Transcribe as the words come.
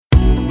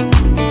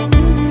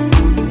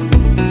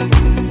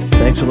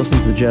for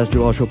listening to the Jas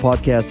Johal Show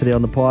podcast. Today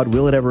on the pod,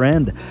 will it ever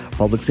end?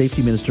 Public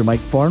Safety Minister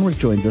Mike Farnworth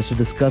joins us to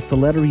discuss the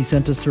letter he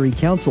sent to Surrey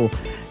Council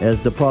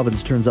as the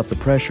province turns up the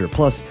pressure.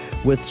 Plus,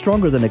 with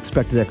stronger than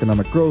expected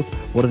economic growth,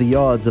 what are the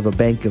odds of a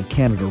Bank of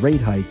Canada rate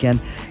hike?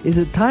 And is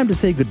it time to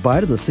say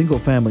goodbye to the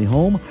single-family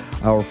home?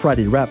 Our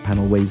Friday Wrap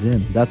panel weighs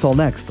in. That's all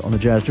next on the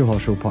Jas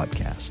Johal Show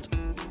podcast.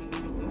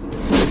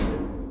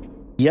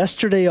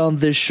 Yesterday on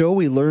this show,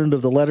 we learned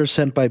of the letter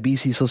sent by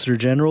BC Solicitor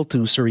General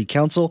to Surrey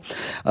Council.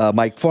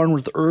 Mike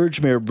Farnworth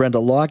urged Mayor Brenda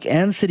Locke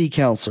and City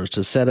Councillors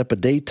to set up a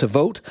date to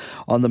vote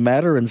on the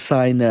matter and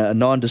sign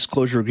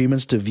non-disclosure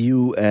agreements to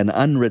view an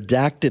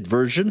unredacted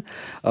version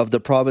of the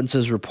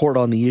province's report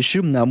on the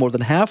issue. Now, more than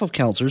half of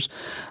councillors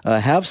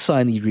have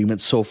signed the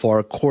agreement so far,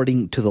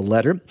 according to the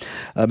letter.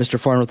 Mr.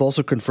 Farnworth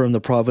also confirmed the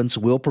province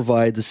will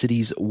provide the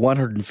city's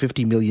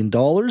 $150 million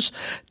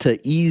to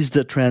ease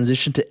the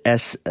transition to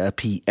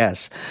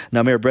SPS.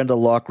 Now, Mayor Brenda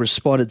Locke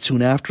responded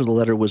soon after the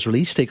letter was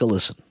released. Take a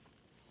listen.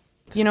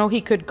 You know, he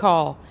could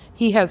call.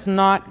 He has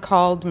not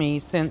called me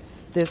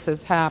since this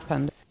has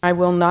happened. I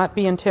will not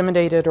be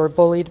intimidated or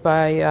bullied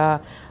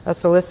by a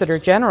Solicitor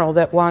General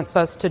that wants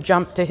us to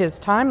jump to his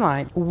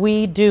timeline.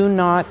 We do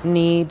not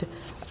need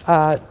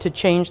to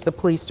change the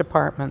police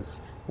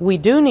departments. We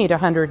do need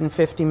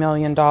 $150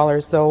 million,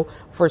 though,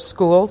 for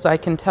schools. I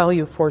can tell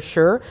you for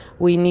sure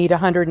we need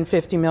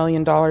 $150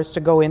 million to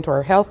go into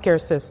our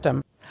healthcare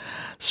system.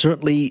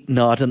 Certainly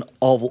not an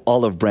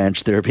olive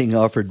branch there being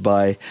offered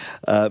by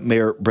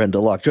Mayor Brenda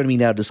Locke. Joining me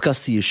now to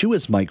discuss the issue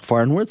is Mike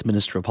Farnworth,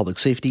 Minister of Public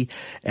Safety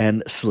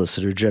and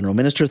Solicitor General.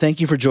 Minister,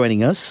 thank you for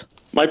joining us.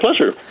 My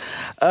pleasure.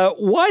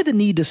 Why the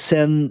need to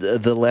send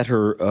the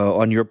letter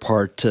on your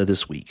part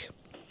this week?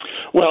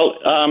 Well,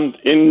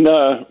 in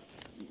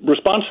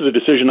response to the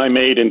decision I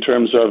made in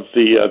terms of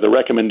the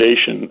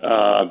recommendation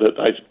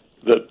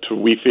that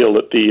we feel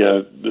that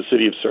the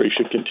City of Surrey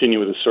should continue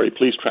with the Surrey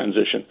Police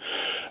transition.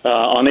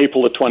 On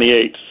April the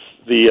 28th,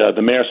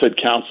 the Mayor said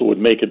Council would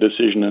make a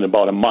decision in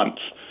about a month,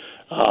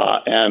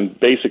 and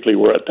basically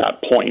we're at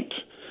that point.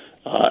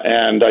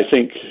 And I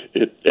think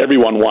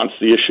everyone wants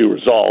the issue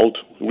resolved.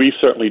 We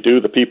certainly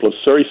do. The people of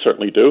Surrey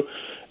certainly do.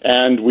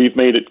 And we've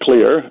made it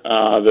clear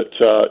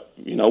that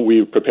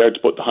we're prepared to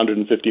put the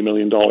 $150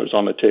 million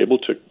on the table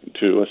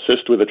to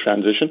assist with the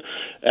transition,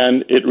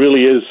 and it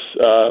really is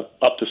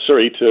up to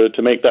Surrey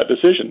to make that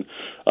decision.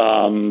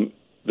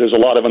 There's a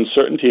lot of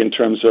uncertainty in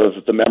terms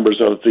of the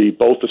members of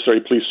both the Surrey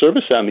Police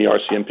Service and the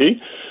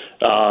RCMP.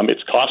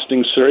 It's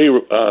costing Surrey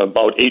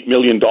about $8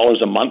 million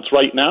a month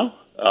right now.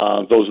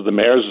 Those are the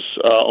Mayor's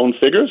own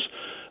figures.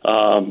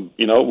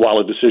 While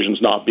a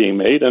decision's not being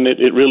made, and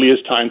it really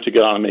is time to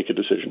get on and make a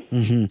decision.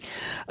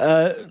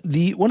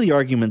 Mm-hmm. One of the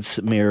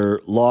arguments Mayor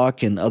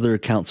Locke and other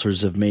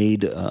councillors have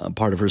made,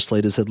 part of her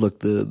slate, has said, look,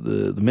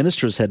 the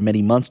ministers had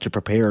many months to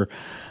prepare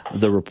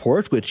the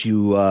report, which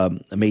you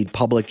made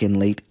public in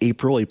late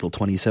April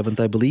 27th,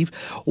 I believe.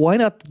 Why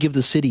not give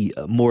the city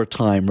more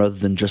time rather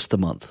than just a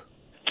month?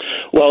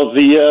 Well,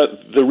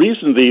 the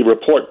reason the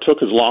report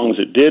took as long as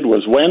it did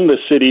was when the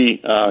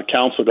city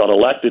council got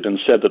elected and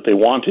said that they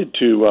wanted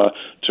to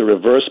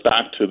reverse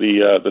back to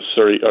the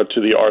Surrey or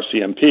to the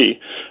RCMP,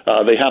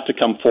 they have to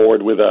come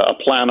forward with a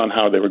plan on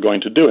how they were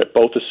going to do it,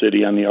 both the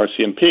city and the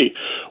RCMP.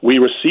 We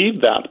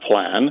received that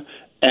plan,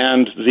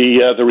 and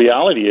the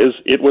reality is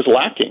it was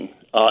lacking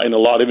in a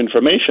lot of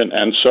information.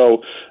 And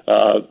so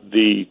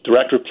the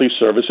Director of Police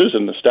Services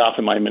and the staff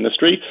in my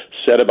ministry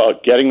set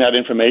about getting that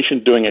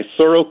information, doing a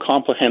thorough,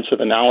 comprehensive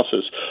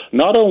analysis,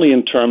 not only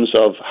in terms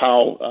of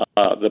how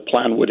the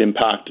plan would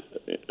impact,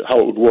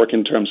 how it would work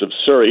in terms of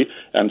Surrey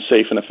and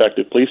safe and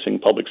effective policing,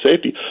 public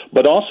safety,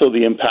 but also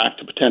the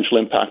potential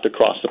impact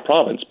across the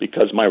province,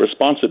 because my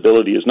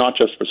responsibility is not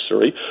just for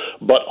Surrey,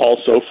 but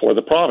also for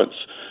the province.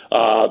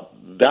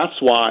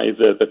 That's why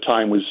the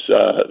time was,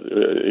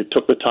 it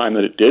took the time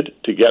that it did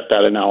to get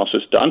that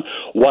analysis done.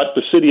 What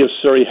the City of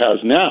Surrey has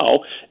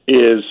now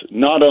is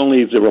not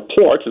only the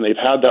report, and they've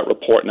had that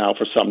report now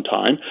for some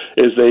time,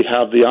 is they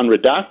have the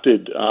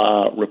unredacted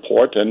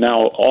report, and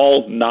now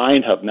all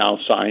 9 have now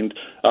signed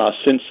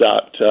since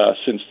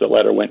the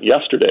letter went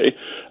yesterday,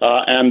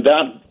 and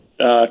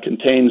that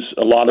contains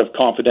a lot of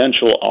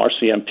confidential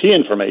RCMP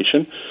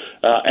information,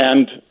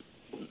 and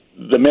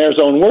the Mayor's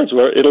own words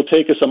were, it'll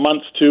take us a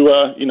month to,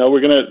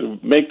 we're going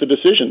to make the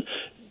decision.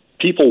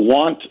 People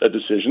want a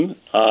decision.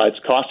 It's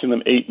costing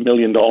them $8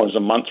 million a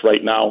month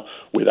right now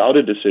without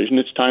a decision.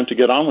 It's time to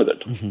get on with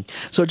it. Mm-hmm.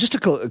 So just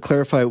to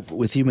clarify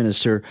with you,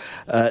 Minister,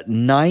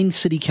 9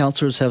 city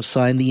councillors have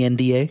signed the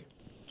NDA?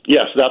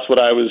 Yes, that's what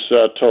I was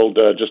told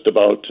just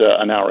about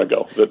an hour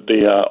ago,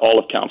 that all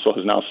of Council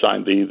has now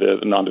signed the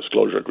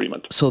non-disclosure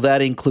agreement. So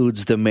that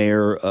includes the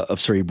Mayor of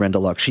Surrey, Brenda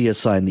Locke. She has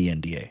signed the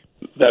NDA?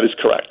 That is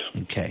correct.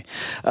 Okay.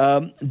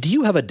 Do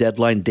you have a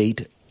deadline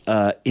date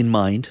in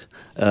mind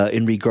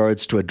in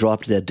regards to a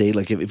drop-dead date?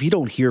 Like if you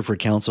don't hear from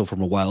Council for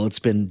a while, it's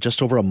been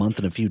just over a month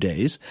and a few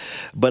days,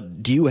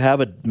 but do you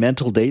have a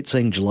mental date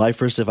saying July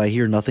 1st, if I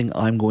hear nothing,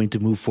 I'm going to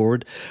move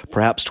forward,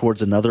 perhaps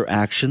towards another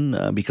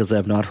action because I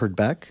have not heard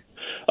back?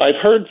 I've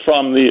heard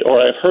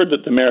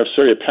that the mayor of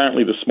Surrey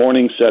apparently this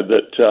morning said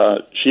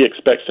that she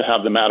expects to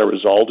have the matter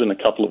resolved in a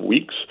couple of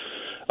weeks.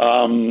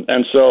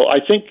 And so I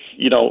think,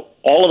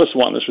 all of us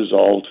want this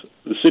resolved.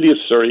 The city of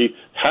Surrey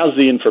has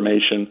the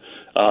information.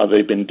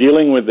 They've been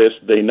dealing with this.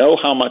 They know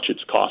how much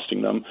it's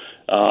costing them,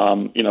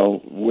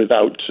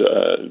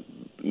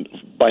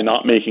 by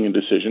not making a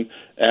decision.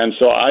 And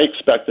so I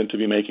expect them to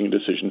be making a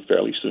decision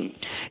fairly soon.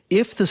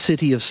 If the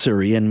City of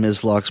Surrey and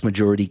Ms. Locke's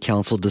Majority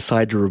Council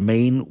decide to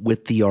remain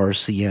with the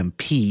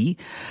RCMP,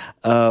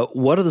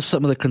 what are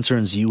some of the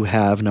concerns you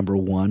have, number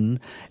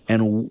one,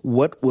 and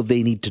what will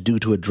they need to do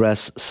to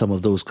address some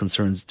of those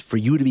concerns for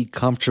you to be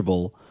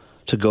comfortable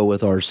to go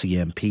with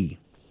RCMP?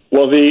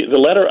 Well, the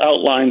letter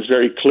outlines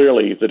very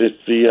clearly that if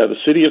the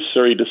City of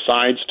Surrey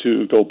decides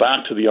to go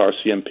back to the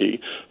RCMP,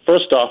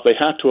 first off, they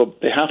have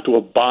to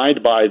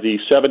abide by the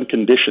 7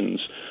 conditions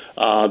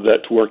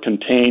that were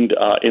contained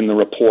in the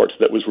report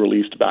that was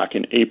released back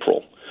in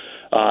April.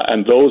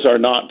 And those are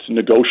not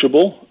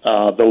negotiable.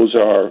 Those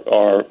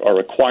are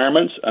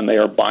requirements, and they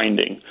are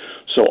binding.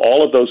 So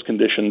all of those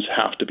conditions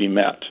have to be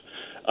met.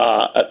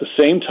 At the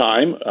same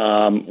time,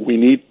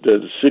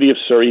 the City of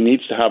Surrey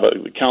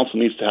the council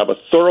needs to have a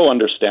thorough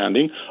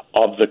understanding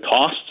of the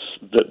costs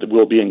that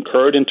will be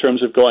incurred in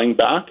terms of going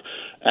back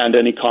and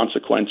any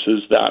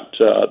consequences that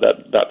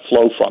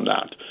flow from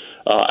that.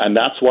 And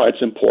that's why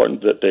it's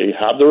important that they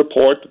have the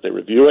report, that they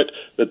review it,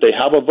 that they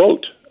have a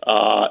vote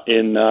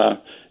in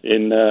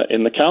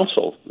the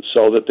council,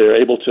 so that they're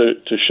able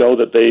to show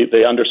that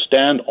they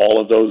understand all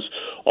of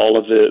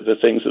the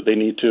things that they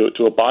need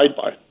to abide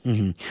by.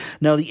 Mm-hmm.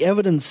 Now, the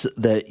evidence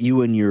that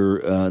you and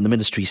the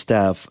ministry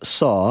staff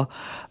saw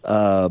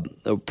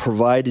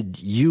provided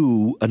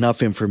you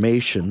enough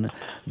information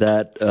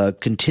that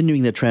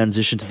continuing the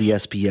transition to the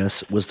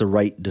SPS was the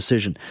right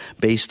decision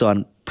based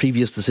on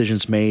previous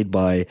decisions made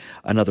by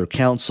another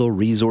council,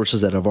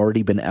 resources that have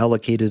already been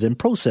allocated, and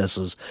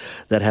processes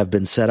that have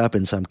been set up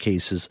in some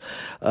cases.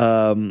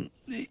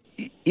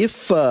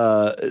 If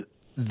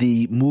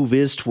the move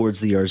is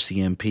towards the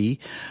RCMP,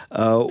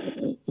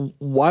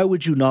 why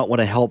would you not want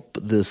to help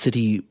the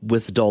city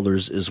with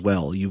dollars as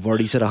well? You've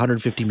already said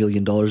 $150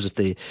 million if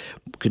they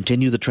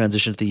continue the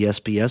transition to the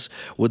SPS.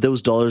 Would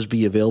those dollars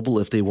be available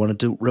if they wanted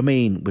to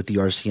remain with the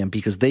RCMP?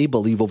 Because they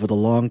believe over the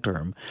long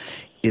term,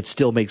 it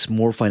still makes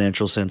more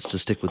financial sense to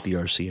stick with the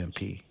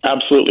RCMP.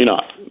 Absolutely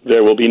not.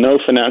 There will be no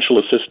financial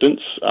assistance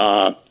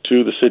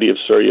to the City of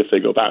Surrey if they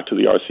go back to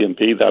the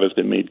RCMP. That has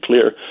been made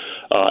clear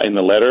in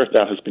the letter.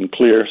 That has been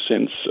clear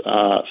since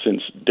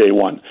day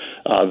one.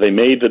 They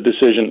made the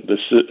decision.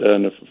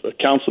 The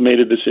council made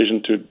a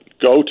decision to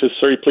go to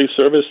Surrey Police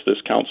Service.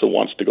 This council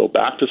wants to go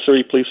back to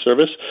Surrey Police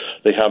Service.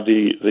 They have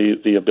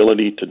the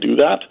ability to do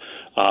that,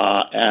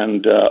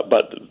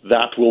 but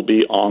that will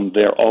be on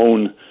their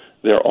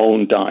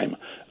own dime.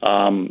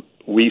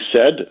 We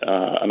said,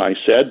 and I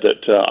said,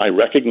 that I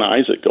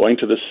recognize that going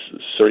to the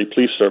Surrey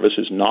Police Service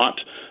is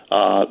not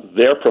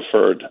their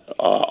preferred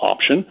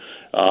option,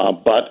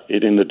 but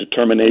in the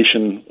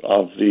determination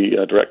of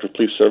the Director of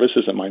Police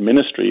Services and my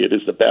ministry, it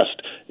is the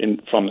best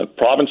from the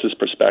province's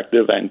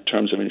perspective and in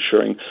terms of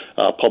ensuring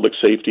public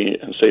safety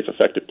and safe,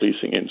 effective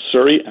policing in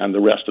Surrey and the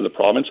rest of the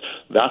province.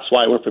 That's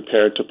why we're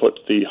prepared to put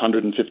the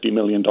 $150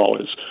 million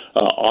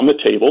on the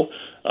table,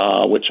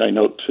 which I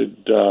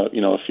noted, a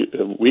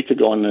week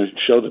ago on the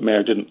show the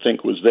mayor didn't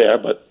think was there,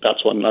 but that's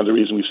another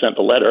reason we sent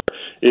the letter,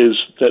 is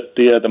that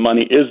the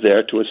money is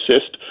there to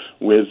assist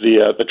with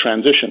the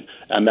transition,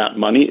 and that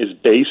money is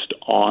based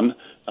on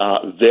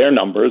their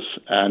numbers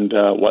and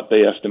what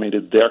they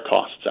estimated their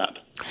costs at.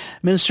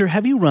 Minister,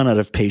 have you run out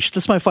of patience?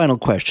 This is my final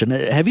question.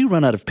 Have you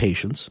run out of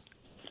patience?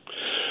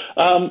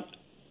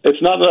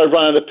 It's not that I've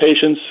run out of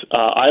patience.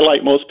 I,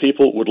 like most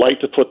people, would like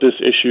to put this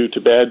issue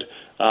to bed.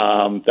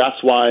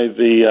 That's why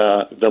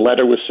the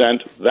letter was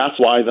sent. That's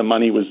why the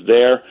money was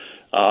there,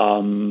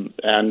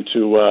 and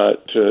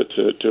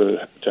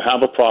to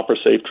have a proper,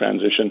 safe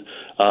transition.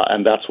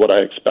 And that's what I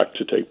expect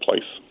to take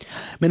place.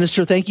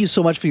 Minister, thank you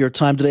so much for your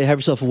time today. Have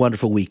yourself a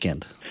wonderful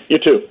weekend. You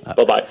too.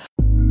 Bye-bye.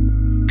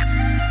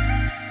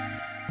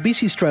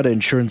 BC Strata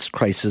insurance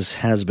crisis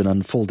has been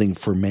unfolding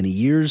for many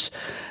years.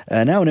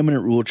 Now an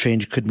imminent rule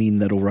change could mean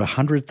that over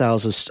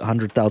 100,000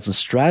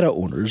 Strata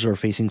owners are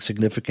facing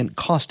significant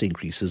cost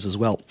increases as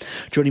well.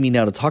 Joining me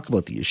now to talk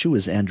about the issue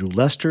is Andrew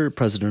Lester,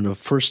 president of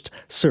First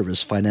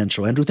Service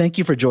Financial. Andrew, thank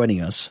you for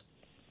joining us.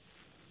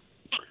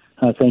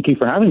 Thank you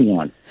for having me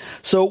on.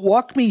 So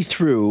walk me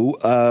through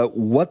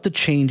what the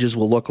changes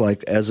will look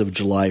like as of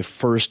July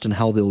 1st and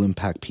how they'll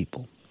impact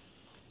people.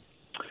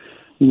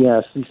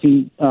 Yes, you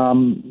see,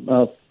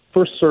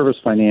 First Service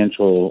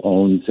Financial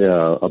owns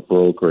a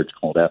brokerage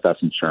called FS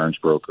Insurance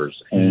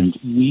Brokers, and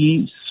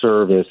we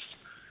service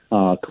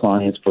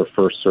clients for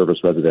First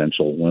Service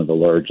Residential, one of the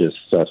largest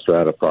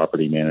strata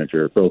property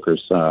manager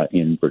brokers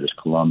in British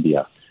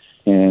Columbia.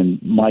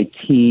 And my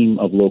team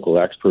of local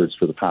experts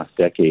for the past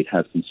decade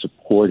has been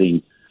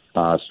supporting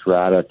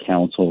strata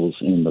councils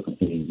in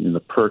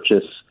the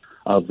purchase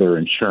of their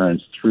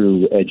insurance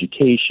through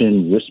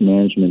education, risk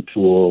management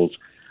tools,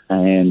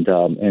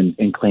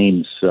 and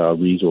claims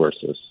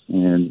resources.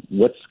 And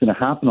what's going to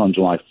happen on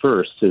July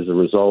 1st is a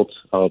result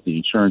of the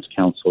Insurance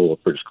Council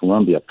of British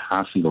Columbia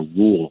passing a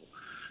rule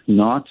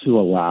not to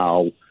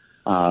allow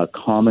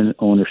common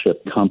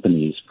ownership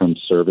companies from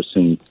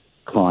servicing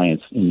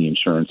clients in the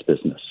insurance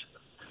business.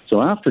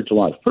 So after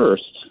July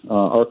 1st,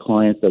 our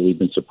clients that we've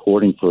been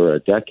supporting for a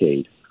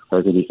decade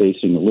are going to be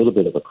facing a little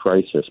bit of a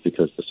crisis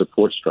because the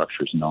support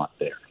structure is not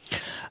there.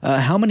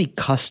 How many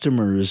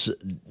customers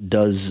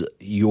does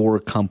your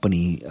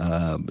company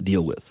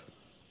deal with?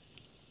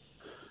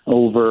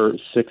 Over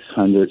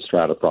 600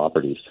 strata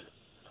properties.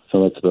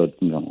 So that's about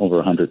over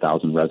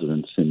 100,000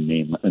 residents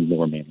in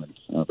Lower Mainland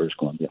British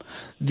Columbia.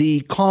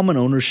 The common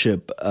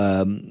ownership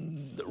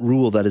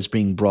rule that is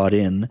being brought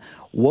in,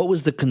 what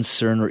was the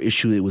concern or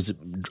issue it was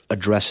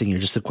addressing here?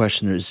 Just the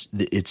question is,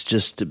 it's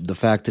just the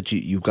fact that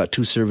you've got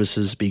two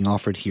services being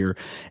offered here,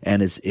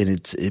 and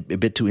it's a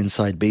bit too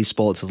inside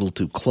baseball. It's a little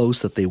too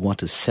close that they want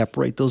to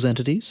separate those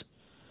entities.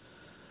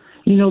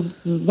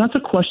 That's a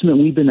question that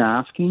we've been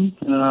asking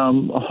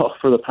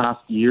for the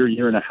past year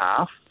and a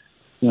half.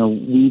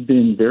 We've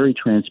been very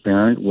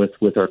transparent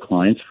with our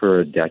clients for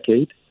a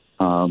decade.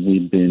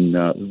 We've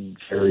been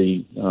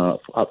very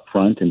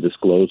upfront and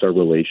disclosed our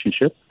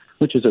relationship,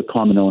 which is a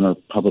common owner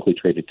publicly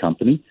traded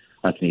company,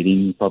 a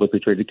Canadian publicly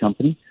traded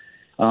company.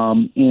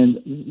 And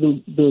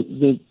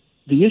the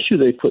issue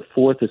they put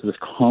forth is this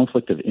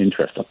conflict of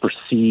interest, a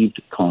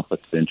perceived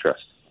conflict of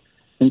interest.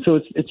 And so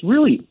it's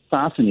really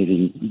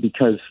fascinating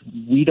because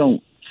we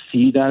don't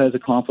see that as a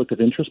conflict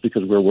of interest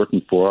because we're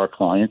working for our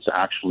clients to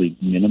actually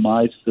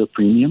minimize the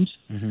premiums,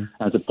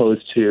 as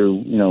opposed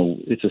to,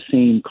 it's the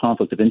same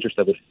conflict of interest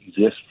that would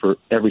exist for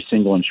every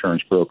single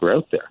insurance broker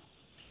out there.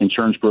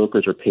 Insurance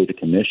brokers are paid a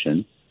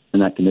commission,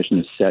 and that commission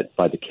is set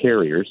by the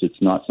carriers.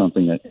 It's not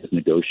something that is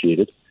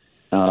negotiated.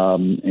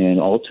 And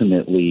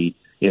ultimately,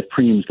 if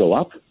premiums go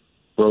up,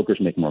 brokers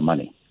make more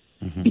money.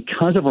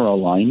 Because of our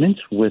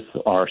alignment with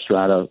our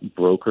Strata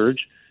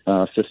brokerage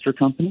sister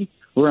company,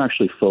 we're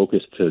actually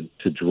focused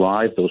to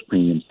drive those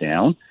premiums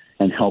down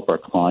and help our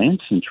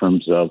clients in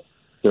terms of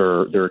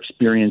their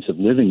experience of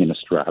living in a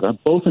strata,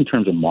 both in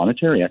terms of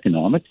monetary,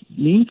 economic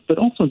needs, but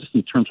also just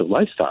in terms of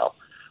lifestyle.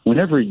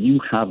 Whenever you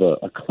have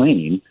a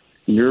claim,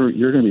 you're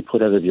going to be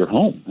put out of your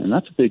home, and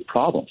that's a big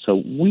problem. So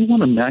we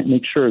want to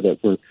make sure that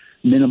we're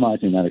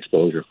minimizing that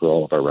exposure for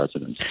all of our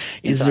residents.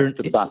 For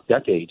the past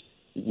decade,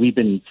 we've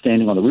been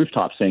standing on the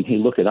rooftop saying, hey,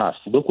 look at us.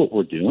 Look what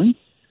we're doing.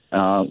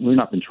 We've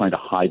not been trying to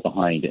hide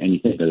behind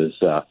anything that is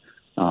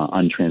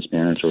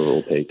untransparent or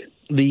opaque.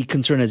 The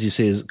concern, as you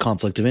say, is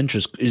conflict of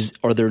interest.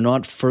 Are there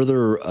not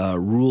further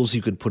rules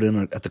you could put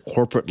in at the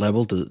corporate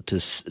level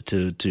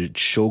to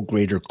show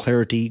greater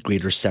clarity,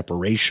 greater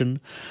separation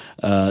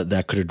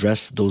that could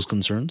address those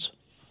concerns?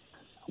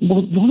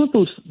 Well, one of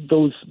those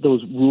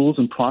rules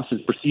and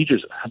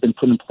procedures have been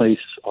put in place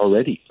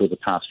already for the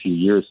past few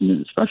years,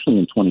 and especially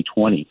in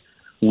 2020,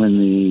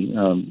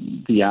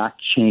 when the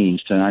act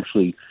changed to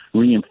actually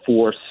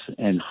reinforce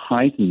and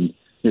heighten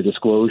the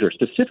disclosure,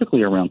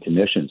 specifically around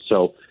commissions.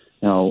 So,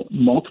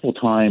 multiple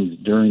times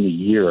during the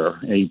year,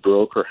 a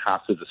broker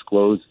has to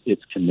disclose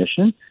its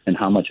commission and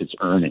how much it's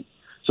earning.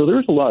 So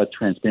there's a lot of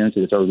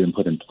transparency that's already been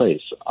put in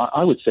place.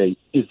 I would say,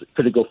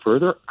 could it go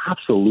further?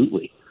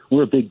 Absolutely.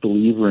 We're a big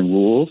believer in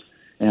rules,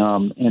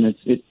 and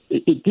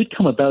it did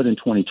come about in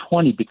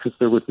 2020 because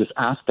there was this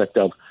aspect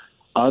of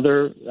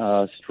other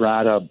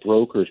strata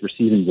brokers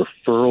receiving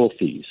referral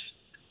fees.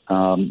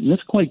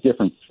 That's quite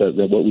different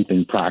than what we've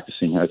been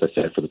practicing, as I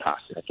said, for the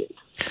past decade.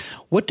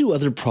 What do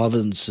other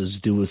provinces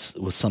do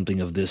with something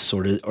of this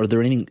sort? Is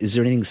there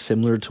anything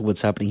similar to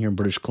what's happening here in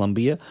British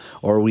Columbia,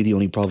 or are we the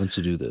only province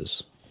to do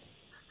this?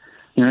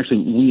 Actually,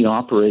 we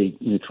operate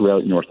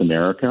throughout North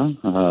America.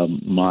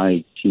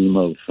 My team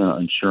of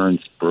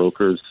insurance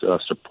brokers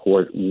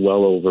support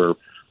well over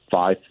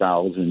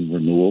 5,000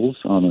 renewals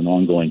on an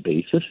ongoing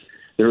basis.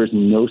 There is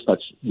no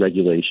such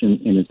regulation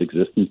in its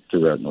existence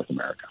throughout North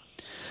America,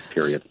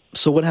 period.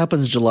 So what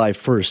happens July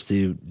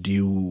 1st? Do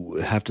you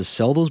have to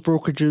sell those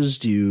brokerages?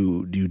 Do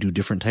you do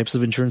different types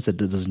of insurance that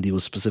doesn't deal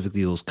with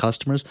specifically those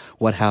customers?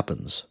 What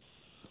happens?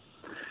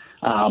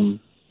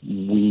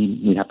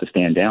 We have to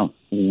stand down.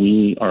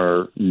 We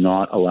are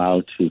not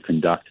allowed to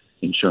conduct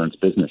insurance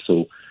business.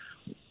 So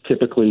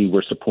typically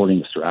we're supporting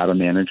the strata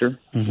manager.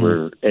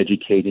 We're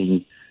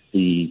educating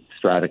the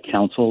strata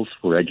councils.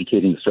 We're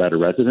educating the strata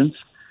residents.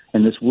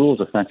 And this rule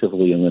has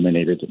effectively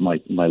eliminated my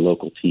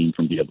local team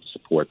from being able to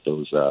support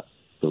those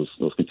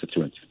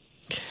constituents.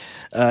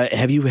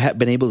 Have you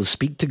been able to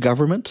speak to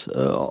government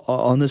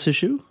on this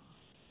issue?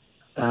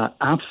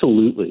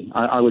 Absolutely.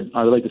 I would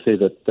like to say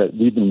that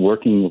we've been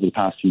working over the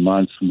past few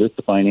months with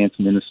the finance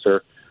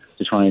minister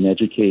to try and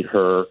educate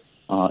her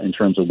in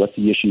terms of what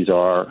the issues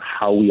are,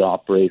 how we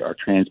operate, our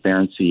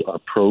transparency, our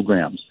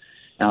programs.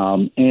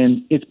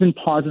 And it's been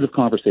positive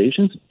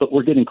conversations, but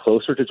we're getting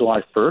closer to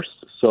July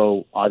 1st.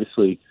 So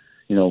obviously,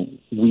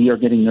 we are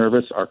getting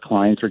nervous. Our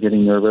clients are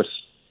getting nervous.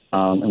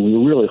 And we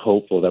were really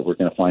hopeful that we're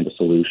going to find a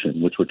solution,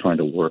 which we're trying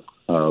to work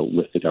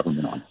with the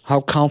government on.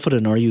 How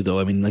confident are you, though?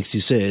 I mean, like you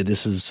say,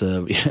 this is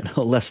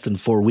less than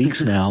 4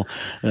 weeks now,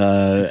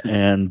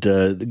 and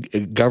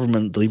the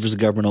government, the levers of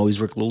government always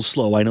work a little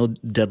slow. I know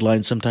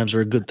deadlines sometimes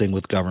are a good thing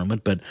with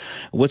government, but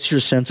what's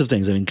your sense of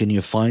things? I mean, can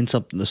you find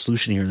a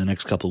solution here in the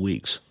next couple of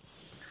weeks?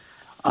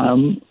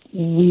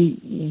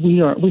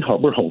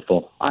 We're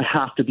hopeful. I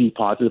have to be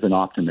positive and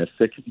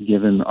optimistic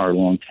given our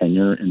long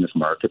tenure in this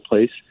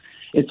marketplace.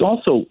 It's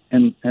also,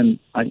 and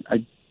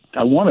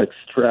I want to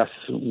stress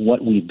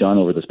what we've done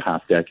over this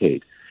past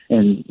decade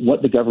and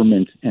what the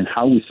government and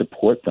how we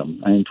support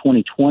them. And in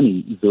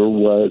 2020, there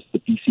was the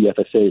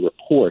BCFSA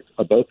report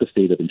about the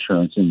state of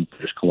insurance in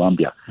British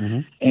Columbia. Mm-hmm.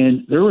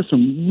 And there were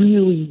some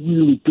really,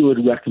 really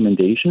good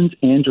recommendations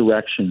and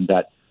direction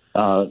that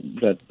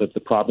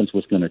the province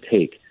was going to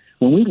take.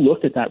 When we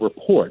looked at that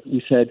report,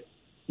 we said,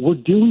 we're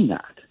doing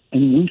that.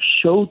 And we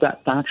showed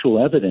that factual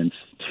evidence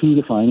to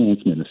the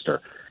finance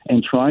minister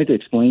and tried to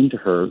explain to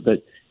her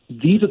that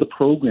these are the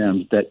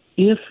programs that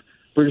if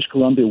British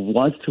Columbia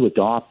was to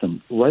adopt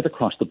them right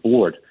across the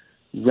board,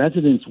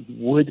 residents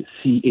would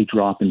see a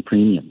drop in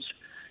premiums.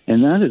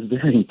 And that is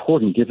very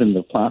important given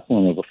the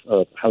platform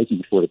of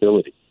housing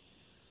affordability.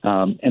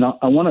 And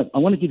I want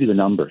to give you the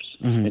numbers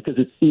because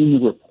it's in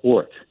the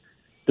report.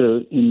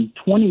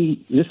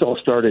 This all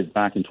started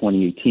back in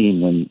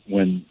 2018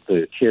 when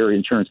the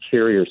insurance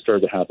carriers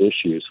started to have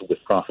issues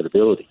with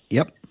profitability.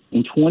 Yep.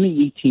 In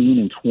 2018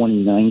 and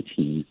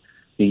 2019,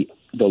 the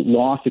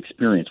loss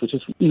experience, which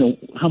is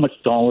how much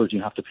dollars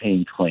you have to pay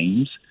in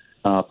claims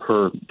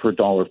per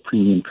dollar of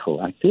premium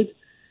collected,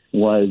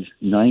 was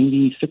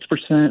 96%,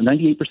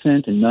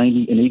 98%, and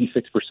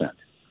 86%.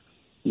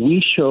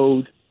 We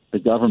showed the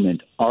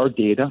government our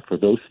data for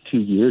those 2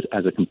 years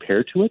as a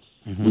compare to it.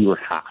 We were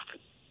half.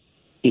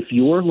 If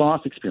your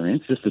loss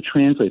experience, just to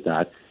translate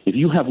that, if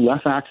you have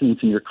less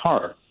accidents in your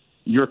car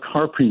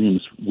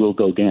premiums will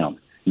go down.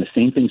 And the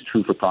same thing's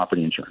true for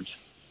property insurance.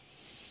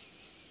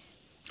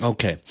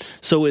 Okay.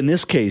 So in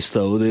this case,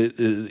 though,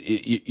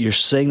 you're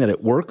saying that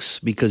it works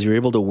because you're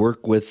able to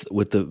work with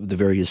the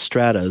various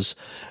stratas,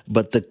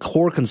 but the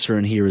core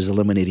concern here is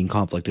eliminating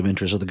conflict of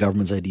interest, or the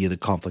government's idea of the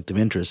conflict of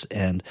interest.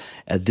 And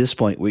at this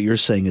point, what you're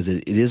saying is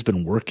that it has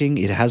been working,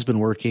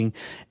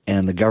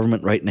 and the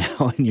government right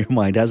now, in your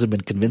mind, hasn't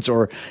been convinced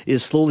or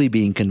is slowly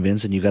being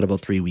convinced, and you've got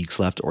about 3 weeks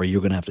left, or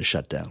you're going to have to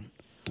shut down.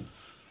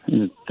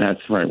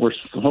 That's right.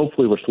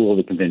 Hopefully we're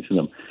slowly convincing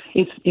them.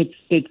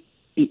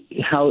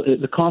 How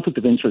the conflict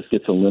of interest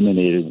gets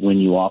eliminated when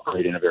you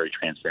operate in a very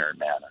transparent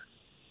manner.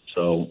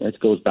 So it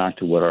goes back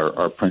to what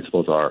our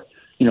principles are.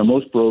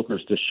 Most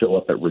brokers just show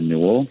up at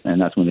renewal,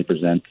 and that's when they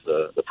present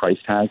the price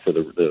tag for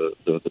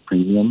the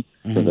premium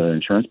for the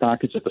insurance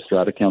package that the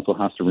Strata Council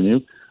has to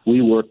renew.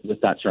 We work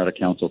with that Strata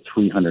Council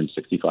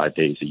 365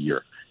 days a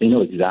year. They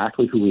know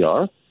exactly who we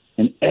are,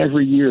 and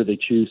every year they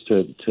choose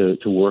to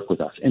work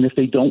with us. And if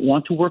they don't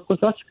want to work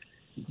with us,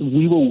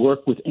 we will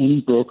work with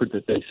any broker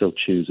that they so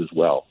choose as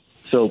well.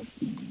 So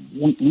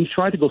we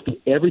try to go through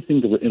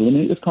everything to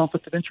eliminate this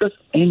conflict of interest,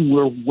 and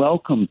we're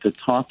welcome to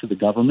talk to the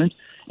government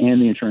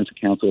and the Insurance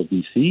Council of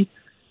BC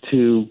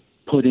to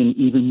put in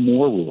even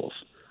more rules,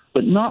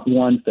 but not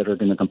ones that are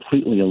going to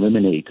completely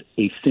eliminate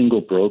a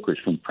single brokerage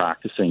from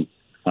practicing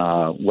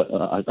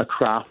a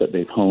craft that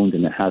they've honed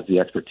and that has the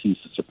expertise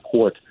to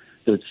support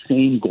the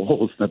same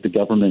goals that the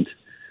government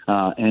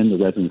and the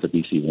residents of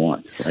BC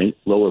want, right?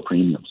 Lower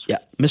premiums. Yeah.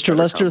 Mr.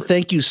 Lester,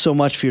 thank you so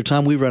much for your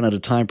time. We've run out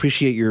of time.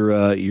 Appreciate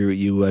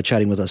you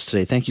chatting with us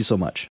today. Thank you so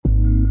much.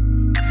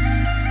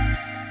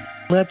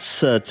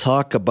 Let's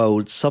talk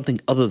about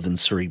something other than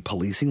Surrey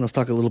policing. Let's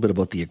talk a little bit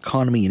about the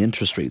economy and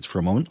interest rates for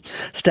a moment.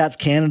 Stats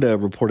Canada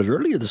reported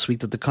earlier this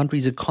week that the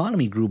country's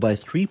economy grew by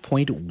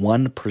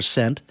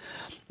 3.1%.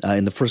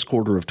 In the first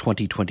quarter of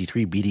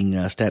 2023, beating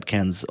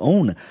StatCan's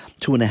own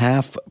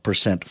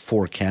 2.5%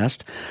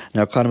 forecast.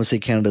 Now, economists say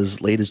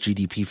Canada's latest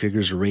GDP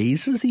figures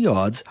raises the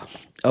odds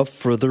of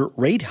further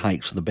rate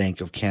hikes from the Bank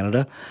of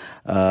Canada,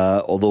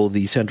 although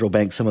the central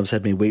bank, some have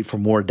said, may wait for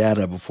more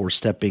data before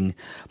stepping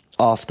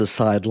off the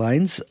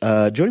sidelines.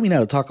 Joining me now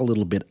to talk a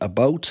little bit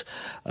about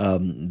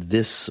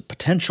this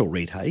potential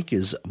rate hike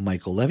is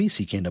Michael Levy,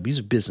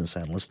 CKNW's business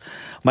analyst.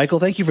 Michael,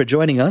 thank you for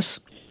joining us.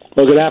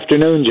 Well, good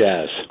afternoon,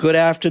 Jazz. Good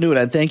afternoon,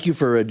 and thank you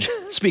for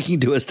speaking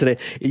to us today.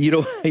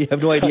 You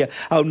have no idea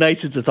how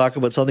nice it's to talk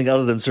about something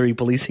other than Surrey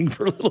policing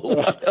for a little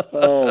while.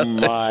 Oh,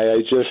 my.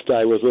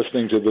 I was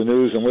listening to the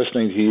news and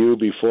listening to you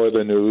before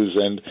the news,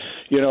 and,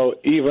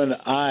 even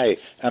I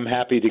am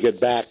happy to get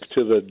back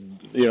to the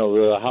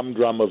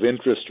humdrum of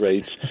interest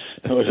rates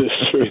with the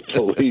Surrey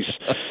police.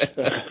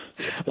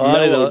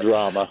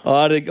 Melodrama.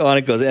 On it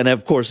goes. And,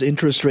 of course,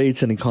 interest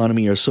rates and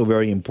economy are so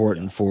very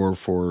important for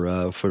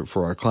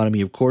our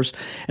economy, of course.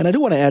 And I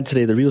do want to add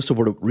today, the Real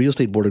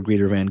Estate Board of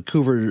Greater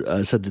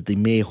Vancouver said that the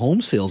May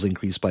home sales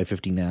increased by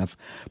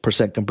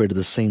 15.5% compared to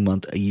the same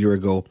month a year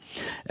ago,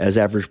 as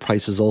average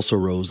prices also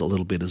rose a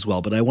little bit as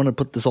well. But I want to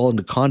put this all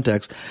into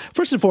context.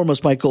 First and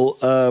foremost, Michael,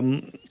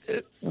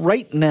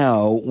 right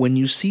now, when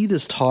you see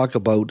this talk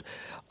about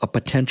a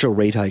potential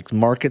rate hike.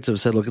 Markets have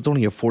said, look, it's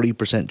only a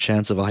 40%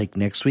 chance of a hike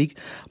next week,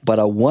 but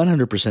a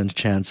 100%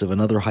 chance of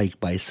another hike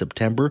by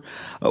September.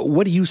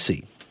 What do you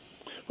see?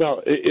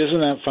 Well,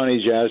 isn't that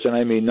funny, Jazz? And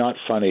I mean, not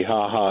funny,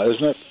 ha-ha.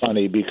 Isn't it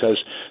funny? Because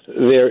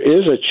there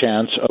is a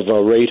chance of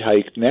a rate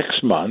hike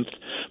next month,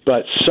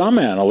 but some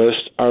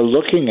analysts are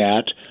looking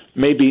at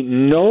maybe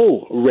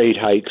no rate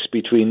hikes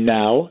between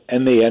now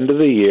and the end of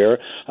the year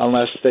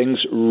unless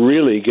things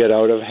really get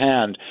out of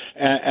hand.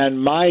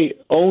 And my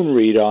own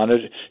read on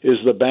it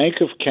is the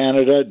Bank of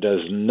Canada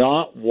does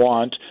not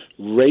want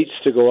rates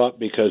to go up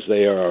because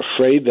they are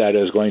afraid that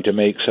is going to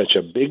make such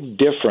a big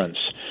difference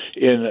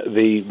in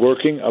the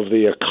working of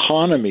the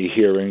economy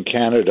here in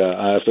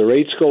Canada. If the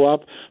rates go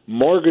up,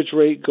 mortgage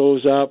rates go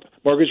up,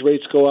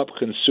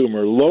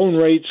 consumer loan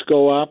rates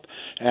go up,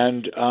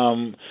 and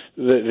that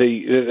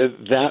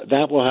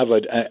will have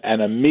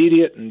an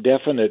immediate and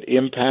definite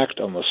impact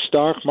on the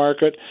stock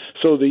market.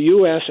 So the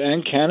U.S.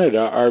 and Canada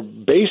are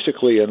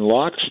basically in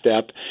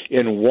lockstep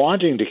in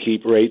wanting to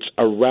keep rates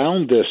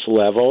around this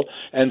level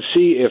and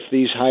see if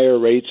these higher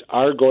rates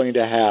are going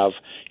to have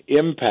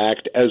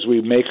impact as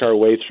we make our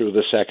way through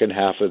the second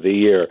half of the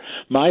year.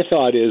 My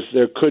thought is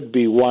there could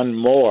be one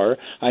more.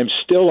 I'm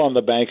still on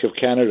the Bank of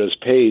Canada's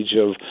page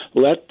of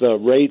let the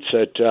rates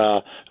at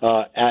 5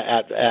 or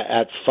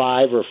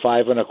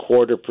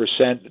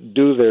 5.25%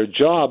 do their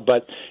job,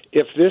 but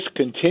if this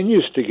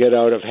continues to get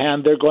out of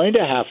hand, they're going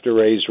to have to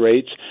raise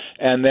rates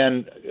and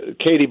then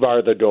Katie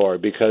bar the door,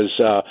 because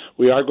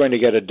we are going to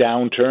get a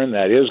downturn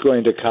that is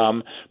going to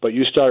come, but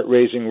you start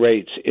raising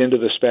rates into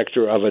the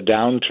specter of a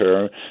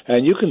downturn,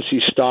 and you can see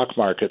stock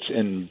markets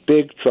in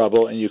big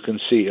trouble, and you can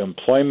see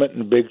employment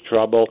in big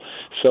trouble.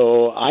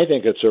 So I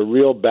think it's a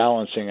real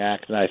balancing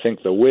act, and I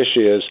think the wish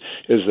is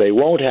they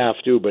won't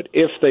have to, but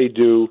if they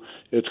do,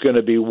 it's going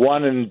to be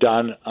one and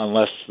done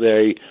unless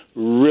they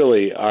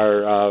really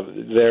are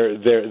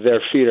their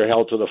feet are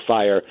held to the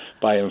fire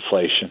by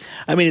inflation.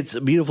 I mean, it's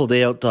a beautiful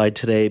day outside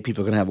today.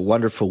 People are going to have a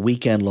wonderful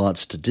weekend,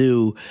 lots to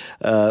do.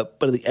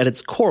 But at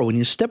its core, when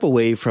you step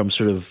away from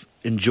sort of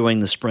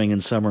enjoying the spring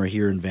and summer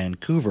here in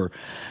Vancouver,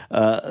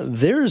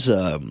 there's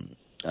a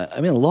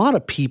lot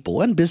of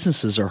people and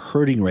businesses are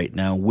hurting right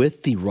now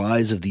with the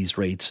rise of these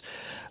rates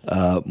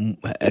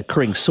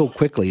occurring so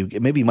quickly.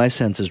 Maybe my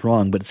sense is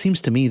wrong, but it seems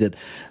to me that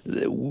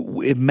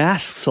it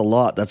masks a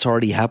lot that's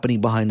already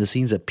happening behind the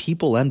scenes, that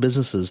people and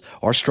businesses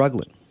are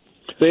struggling.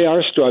 They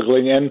are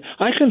struggling, and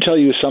I can tell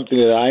you something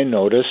that I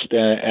noticed,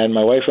 and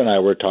my wife and I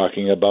were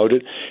talking about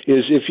it,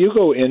 is if you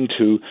go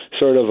into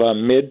sort of a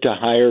mid to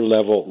higher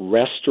level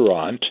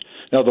restaurant.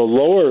 Now, the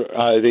lower,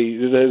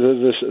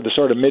 the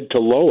sort of mid to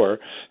lower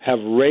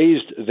have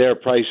raised their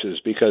prices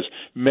because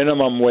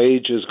minimum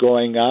wage is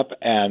going up,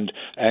 and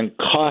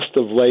cost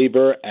of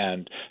labor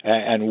and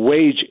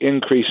wage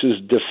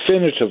increases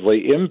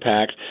definitively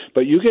impact.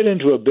 But you get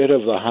into a bit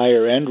of the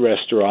higher end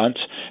restaurants,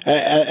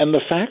 and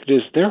the fact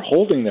is they're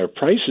holding their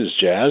prices,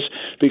 Jazz,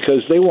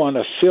 because they want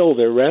to fill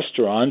their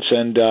restaurants,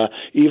 and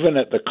even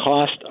at the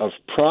cost of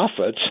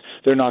profits,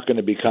 they're not going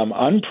to become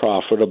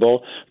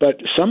unprofitable.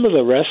 But some of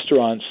the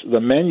restaurants,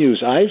 the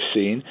menus I've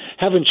seen,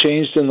 haven't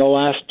changed in the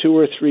last 2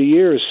 or 3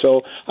 years.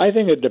 So I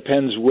think it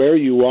depends where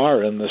you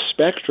are in the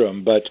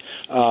spectrum. But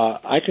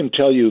I can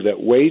tell you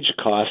that wage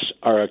costs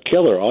are a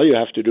killer. All you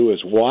have to do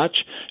is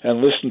watch and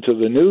listen to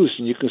the news,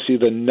 and you can see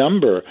the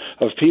number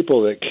of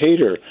people that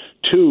cater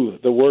to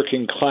the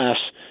working class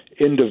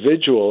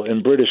individual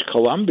in British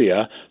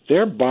Columbia.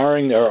 They're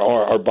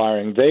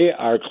they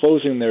are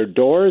closing their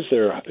doors,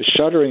 they're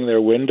shuttering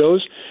their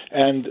windows,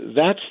 and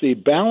that's the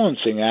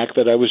balancing act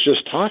that I was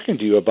just talking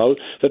to you about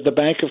that the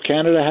Bank of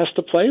Canada has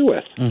to play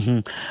with. Mm-hmm.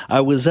 I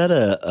was at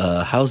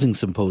a housing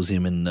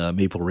symposium in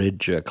Maple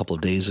Ridge a couple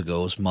of days ago.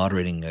 I was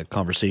moderating a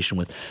conversation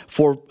with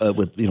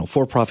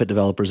for-profit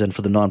developers and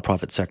for the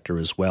nonprofit sector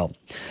as well.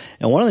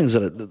 And one of the things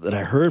that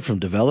I heard from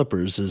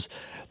developers is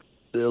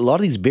a lot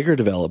of these bigger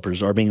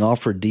developers are being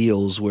offered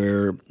deals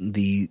where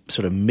the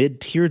sort of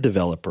mid-tier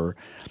developer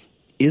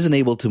isn't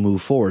able to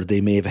move forward. They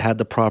may have had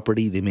the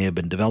property, they may have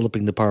been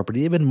developing the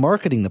property, they've been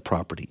marketing the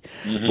property.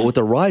 Mm-hmm. But with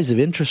the rise of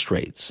interest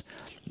rates,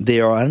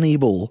 they are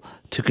unable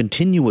to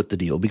continue with the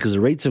deal because the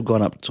rates have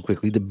gone up so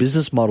quickly. The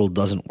business model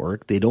doesn't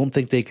work. They don't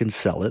think they can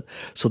sell it.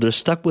 So they're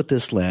stuck with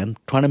this land,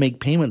 trying to make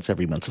payments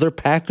every month. So they're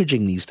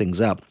packaging these things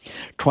up,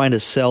 trying to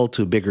sell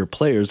to bigger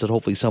players that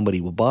hopefully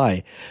somebody will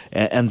buy,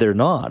 and they're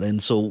not.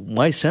 And so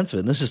my sense of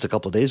it, and this is just a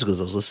couple of days ago as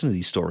I was listening to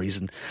these stories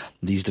and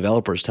these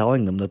developers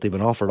telling them that they've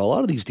been offered a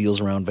lot of these deals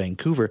around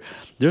Vancouver.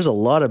 There's a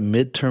lot of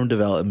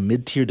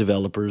mid-tier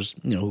developers,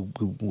 who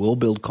will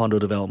build condo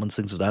developments,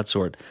 things of that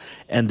sort,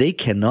 and they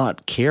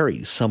cannot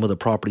carry some of the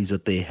properties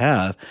that they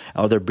have,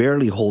 or they're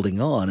barely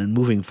holding on and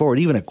moving forward.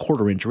 Even a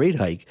quarter-inch rate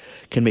hike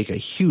can make a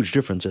huge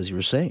difference, as you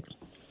were saying.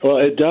 Well,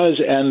 it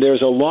does, and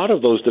there's a lot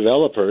of those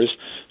developers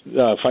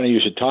funny you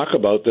should talk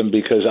about them,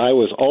 because I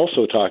was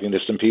also talking to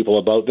some people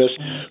about this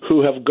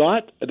who have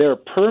they're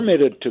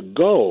permitted to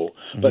go,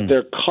 but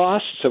their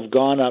costs have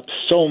gone up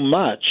so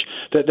much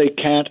that they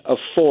can't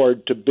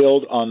afford to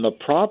build on the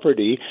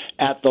property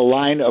at the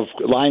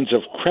lines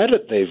of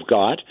credit they've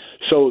got.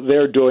 So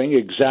they're doing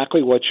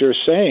exactly what you're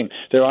saying.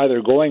 They're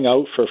either going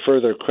out for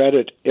further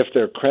credit if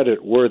they're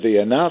credit worthy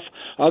enough.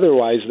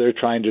 Otherwise, they're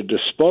trying to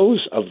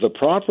dispose of the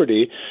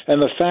property.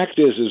 And the fact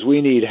is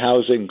we need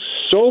housing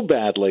so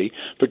badly,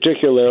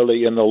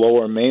 particularly in the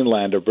lower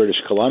mainland of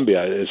British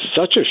Columbia. It's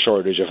such a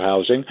shortage of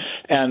housing.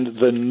 And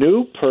the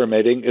new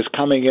permitting is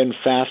coming in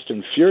fast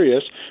and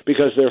furious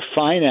because they're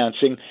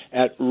financing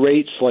at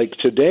rates like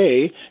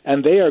today,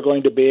 and they are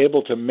going to be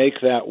able to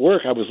make that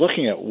work. I was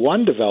looking at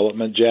one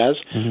development, Jazz,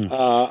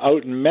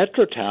 out in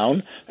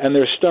Metrotown, and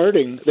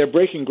they're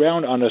breaking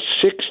ground on a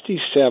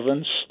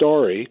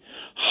 67-story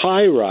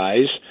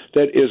high-rise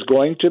that is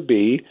going to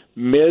be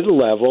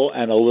mid-level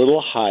and a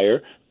little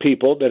higher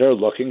people that are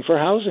looking for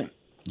housing.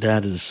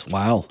 That is,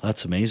 wow,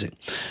 that's amazing.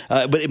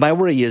 But my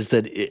worry is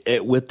that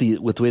with the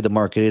way the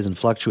market is and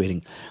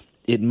fluctuating,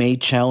 it may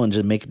challenge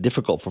and make it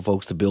difficult for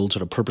folks to build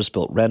sort of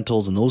purpose-built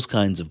rentals and those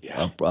kinds of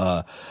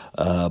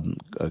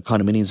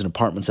condominiums and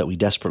apartments that we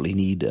desperately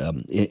need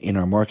in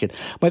our market.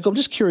 Michael, I'm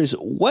just curious,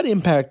 what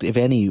impact, if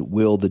any,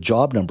 will the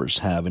job numbers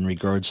have in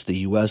regards to the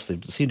U.S.? They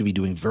seem to be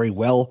doing very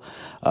well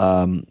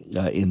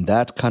in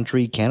that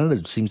country.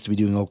 Canada seems to be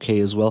doing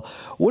okay as well.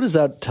 What does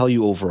that tell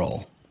you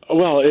overall?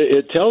 Well,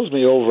 it tells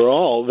me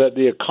overall that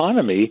the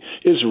economy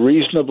is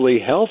reasonably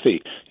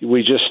healthy.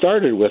 We just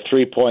started with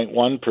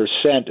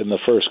 3.1% in the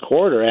first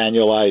quarter,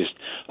 annualized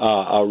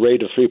a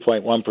rate of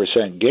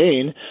 3.1%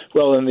 gain.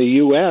 Well, in the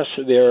U.S.,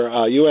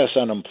 their U.S.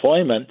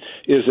 unemployment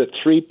is at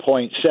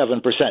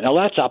 3.7%. Now,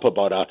 that's up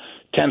about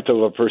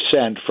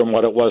 0.1% from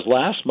what it was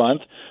last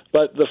month.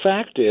 But the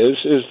fact is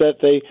that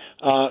they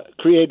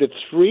created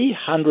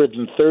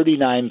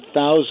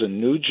 339,000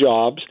 new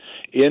jobs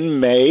in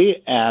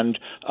May, and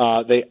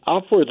they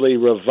upwardly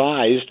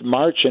revised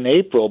March and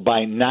April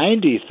by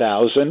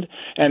 90,000.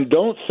 And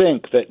don't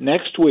think that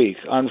next week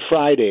on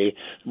Friday,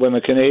 when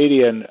the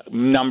Canadian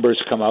numbers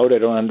come out, I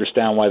don't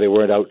understand why they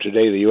weren't out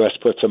today. The U.S.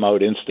 puts them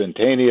out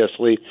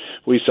instantaneously.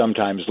 We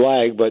sometimes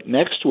lag. But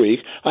next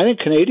week, I think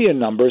Canadian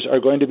numbers are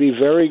going to be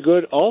very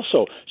good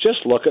also.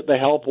 Just look at the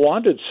help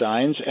wanted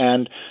signs,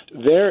 and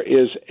there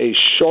is a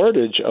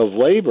shortage of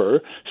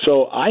labor.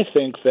 So I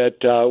think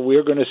that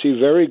we're going to see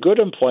very good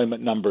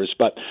employment numbers,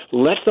 but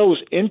let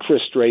those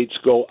interest rates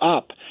go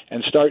up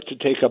and start to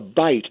take a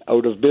bite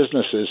out of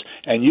businesses,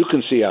 and you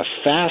can see a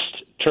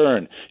fast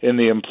turn in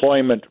the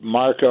employment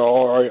market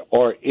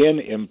or in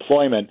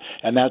employment.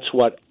 And that's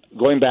what,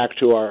 going back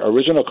to our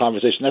original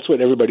conversation, that's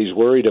what everybody's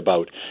worried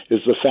about,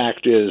 is the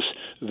fact is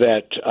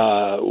that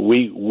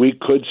we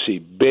could see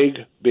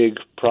big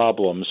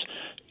problems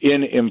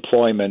in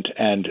employment.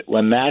 And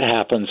when that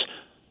happens,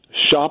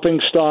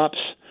 shopping stops,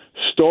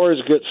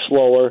 stores get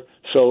slower.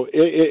 So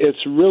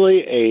it's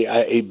really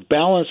a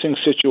balancing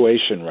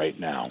situation right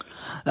now.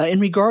 In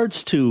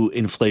regards to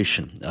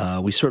inflation,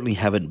 we certainly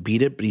haven't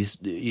beat it, but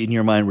in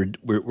your mind,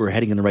 we're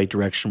heading in the right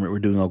direction. We're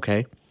doing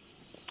okay?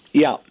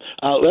 Yeah.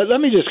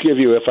 Let me just give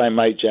you, if I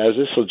might, Jazz,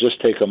 this will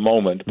just take a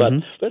moment, but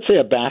let's say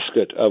a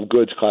basket of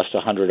goods cost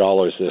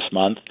 $100 this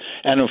month,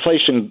 and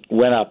inflation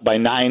went up by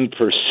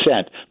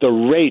 9%. The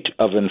rate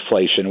of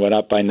inflation went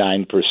up by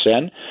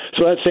 9%.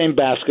 So that same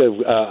basket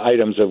of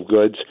items of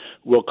goods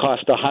will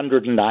cost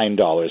 $109,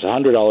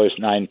 $100,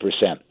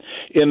 9%.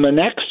 In the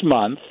next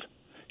month,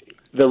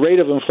 the rate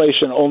of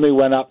inflation only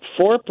went up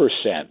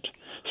 4%.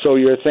 So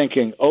you're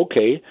thinking,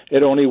 okay,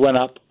 it only went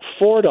up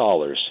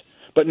 $4.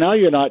 But now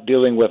you're not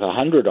dealing with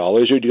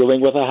 $100, you're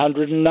dealing with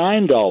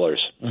 $109.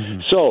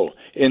 So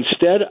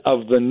instead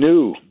of the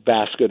new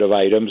basket of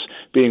items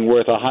being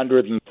worth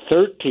 $113,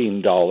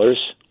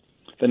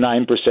 the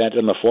 9%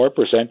 and the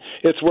 4%,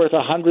 it's worth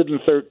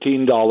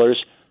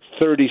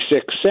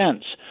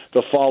 $113.36.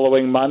 The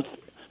following month,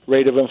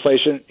 rate of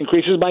inflation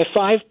increases by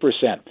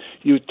 5%.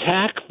 You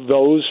tack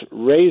those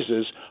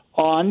raises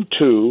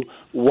onto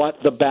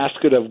what the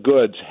basket of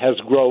goods has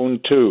grown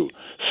to.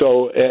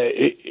 So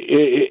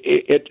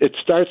it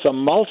starts a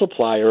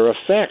multiplier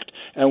effect,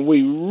 and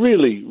we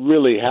really,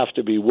 really have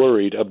to be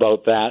worried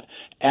about that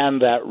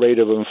and that rate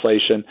of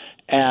inflation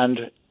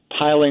and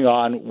piling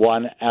on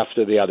one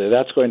after the other.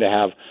 That's going to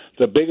have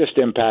the biggest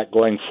impact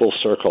going full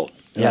circle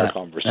in our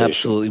conversation.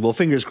 Absolutely. Well,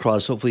 fingers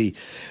crossed. Hopefully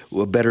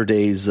better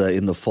days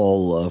in the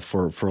fall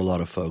for a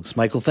lot of folks.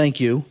 Michael, thank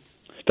you.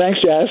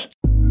 Thanks, Jazz.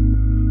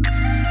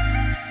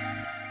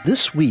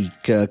 This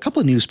week, a couple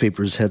of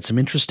newspapers had some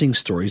interesting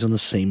stories on the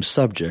same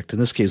subject. In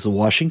this case, the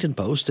Washington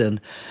Post and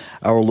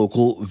our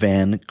local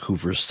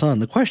Vancouver Sun.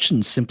 The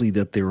question simply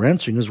that they were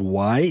answering is,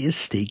 why is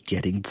steak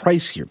getting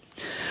pricier?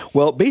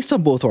 Well, based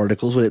on both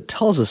articles, what it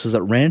tells us is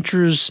that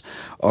ranchers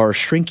are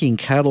shrinking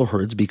cattle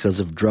herds because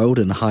of drought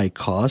and high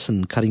costs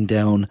and cutting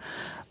down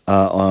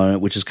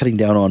which is cutting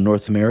down on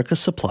North America's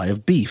supply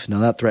of beef. Now,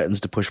 that threatens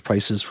to push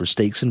prices for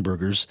steaks and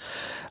burgers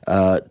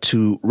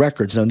to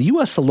records. Now, in the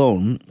U.S.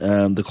 alone,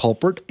 the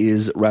culprit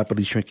is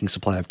rapidly shrinking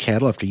supply of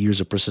cattle after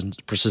years of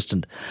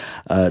persistent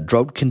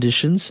drought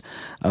conditions,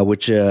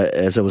 which,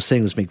 as I was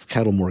saying, makes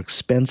cattle more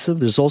expensive.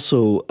 There's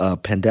also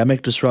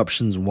pandemic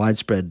disruptions and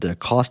widespread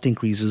cost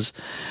increases.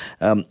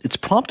 It's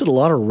prompted a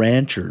lot of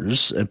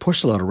ranchers and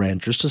pushed a lot of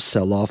ranchers to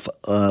sell off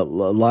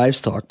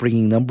livestock,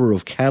 bringing the number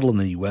of cattle in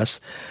the U.S.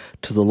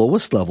 to the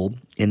lowest level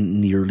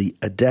in nearly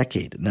a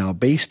decade. Now,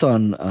 based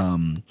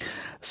on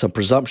some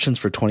presumptions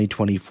for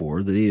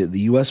 2024, the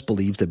U.S.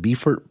 believes that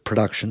beef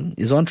production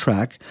is on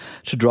track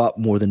to drop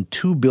more than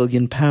 2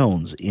 billion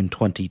pounds in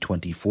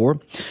 2024,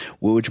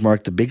 which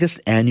marked the biggest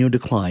annual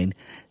decline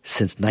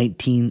since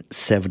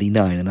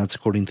 1979, and that's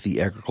according to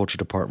the Agriculture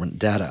Department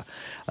data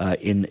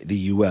in the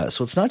U.S.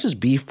 So it's not just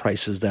beef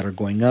prices that are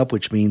going up,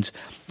 which means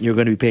you're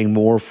going to be paying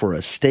more for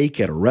a steak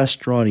at a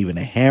restaurant, even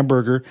a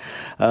hamburger,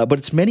 but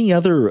it's many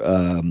other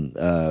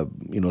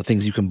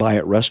things you can buy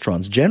at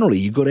restaurants. Generally,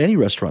 you go to any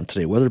restaurant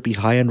today, whether it be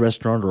high-end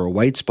restaurant or a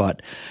white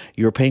spot,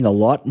 you're paying a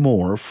lot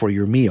more for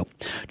your meal.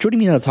 Joining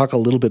me now to talk a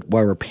little bit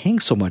why we're paying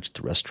so much at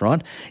the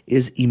restaurant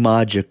is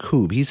Imad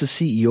Yaqub. He's the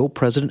CEO,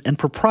 president, and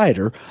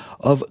proprietor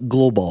of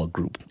Global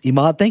Group.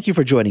 Imad, thank you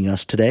for joining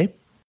us today.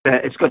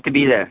 It's good to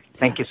be there.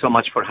 Thank you so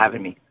much for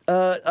having me.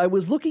 I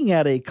was looking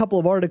at a couple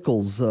of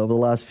articles over the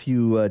last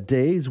few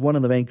days, one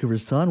in the Vancouver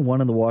Sun,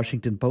 one in the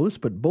Washington Post,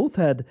 but both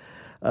had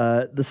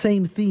the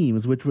same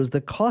themes, which was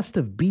the cost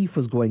of beef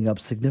was going up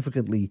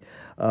significantly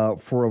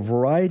for a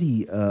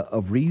variety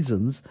of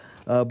reasons,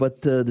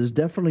 but there's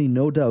definitely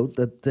no doubt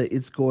that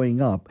it's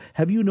going up.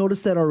 Have you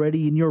noticed that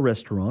already in your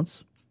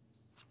restaurants?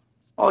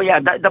 Oh, yeah.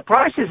 The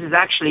prices is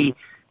actually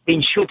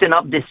been shooting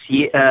up this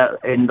year,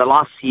 in the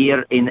last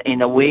year,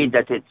 in a way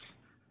that it's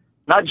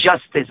not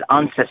just is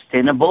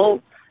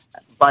unsustainable,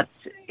 but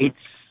it's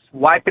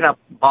wiping up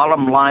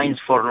bottom lines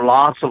for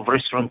lots of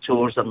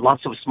restaurateurs and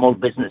lots of small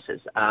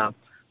businesses.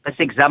 As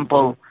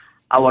example,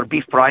 our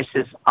beef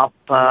prices up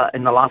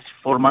in the last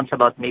 4 months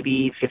about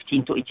maybe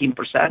 15 to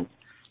 18%.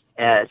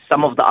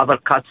 Some of the other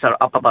cuts are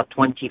up about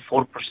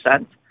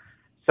 24%.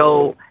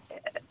 So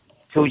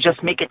to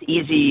just make it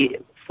easy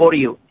for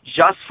you,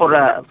 just for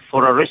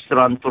a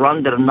restaurant to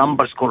run their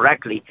numbers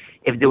correctly,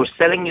 if they were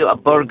selling you a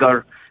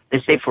burger,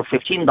 let's say for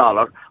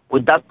 $15,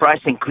 with that price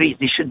increase,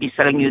 they should be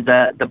selling you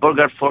the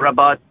burger for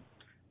about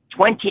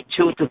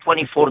 $22 to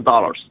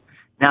 $24.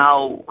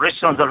 Now,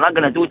 restaurants are not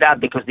going to do that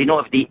because they know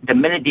if the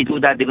minute they do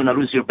that, they're going to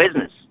lose your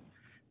business.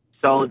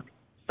 So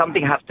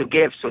something has to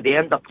give. So they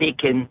end up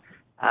taking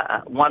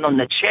one on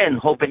the chin,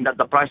 hoping that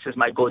the prices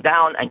might go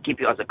down and keep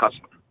you as a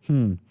customer.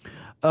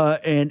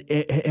 And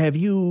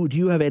do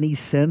you have any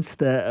sense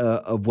that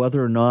of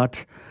whether or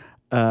not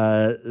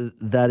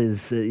that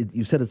is?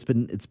 You said it's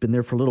been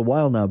there for a little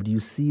while now. But do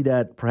you see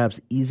that perhaps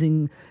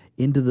easing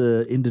into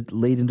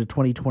late into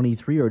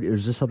 2023, or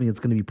is this something that's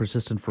going to be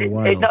persistent for a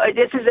while? No,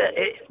 this is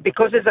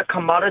because it's a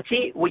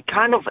commodity. We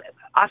kind of,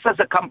 us as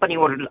a company,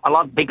 we're a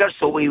lot bigger.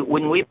 So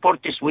when we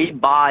purchase, we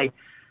buy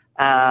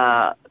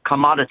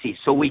commodities.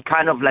 So we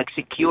kind of like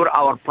secure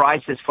our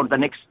prices for the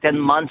next 10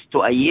 months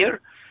to a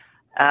year.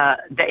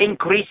 The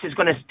increase is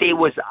going to stay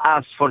with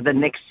us for the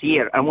next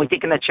year. And we're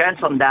taking a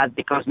chance on that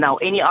because now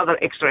any other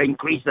extra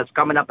increase that's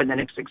coming up in the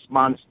next 6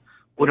 months,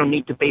 we don't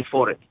need to pay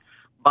for it.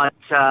 But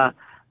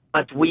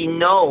we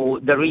know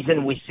the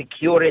reason we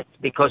secure it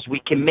because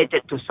we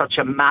committed to such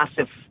a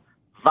massive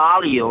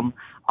volume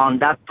on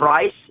that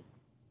price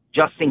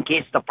just in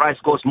case the price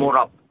goes more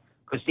up.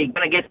 Because you're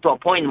going to get to a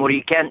point where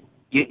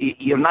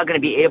you're not going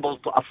to be able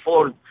to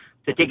afford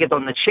to take it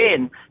on the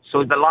chin.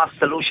 So the last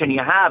solution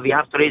you have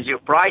to raise your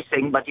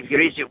pricing. But if you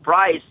raise your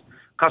price,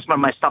 customer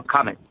might stop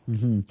coming.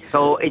 Mm-hmm.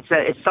 So it's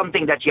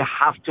something that you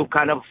have to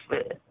kind of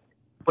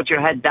put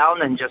your head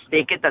down and just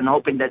take it and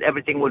hoping that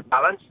everything will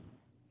balance.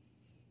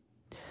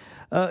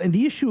 And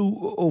the issue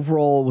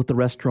overall with the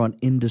restaurant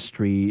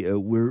industry,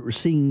 we're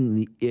seeing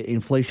the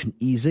inflation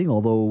easing,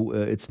 although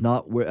it's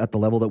not at the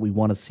level that we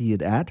want to see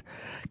it at.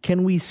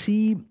 Can we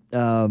see,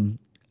 Yeah,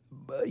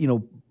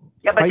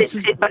 but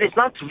it's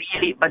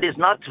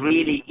not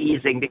really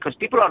easing because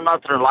people are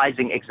not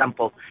realizing.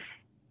 Example,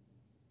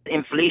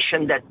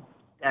 inflation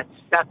that's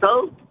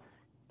settled,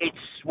 it's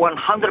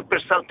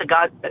 100%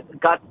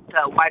 got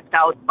wiped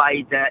out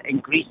by the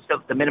increase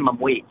of the minimum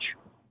wage,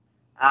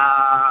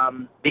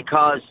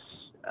 because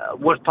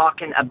we're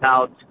talking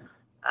about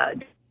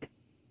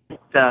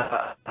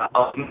the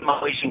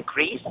minimum wage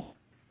increase,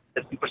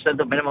 50%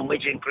 of minimum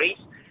wage increase.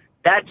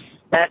 That's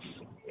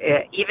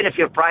even if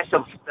your price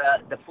of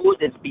the food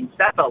has been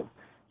settled,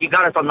 you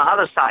got it on the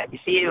other side. You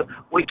see,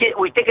 we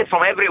take it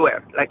from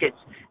everywhere. Like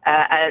it's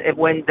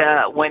when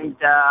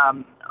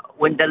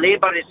the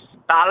labor is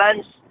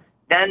balanced,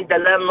 then the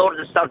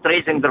landlords start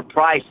raising their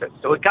prices.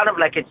 So it kind of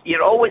like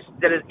you're always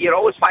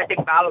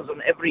fighting battles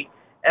on every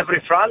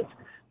front.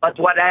 But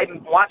what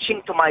I'm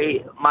watching to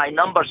my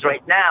numbers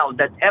right now,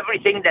 that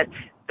everything that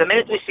the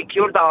minute we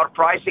secured our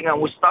pricing and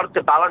we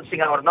started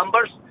balancing our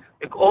numbers,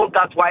 It all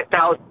got wiped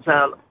out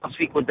last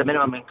week with the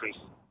minimum increase.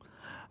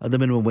 The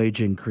minimum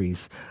wage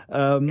increase.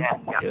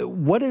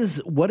 What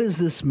is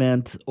this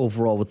meant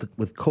overall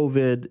with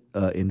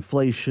COVID,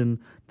 inflation,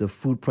 the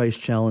food price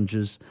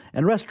challenges,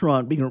 and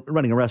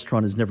running a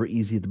restaurant is never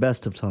easy at the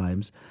best of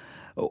times.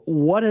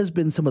 What has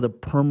been some of the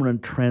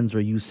permanent trends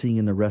are you seeing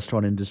in the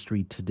restaurant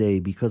industry today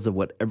because of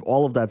what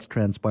all of that's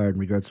transpired in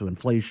regards to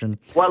inflation,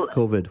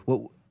 COVID?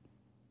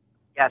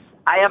 Yes,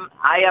 I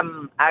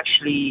am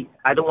actually,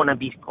 I don't want to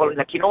be calling,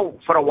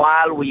 for a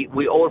while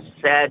we all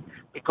said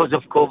because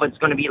of COVID it's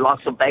going to be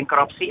lots of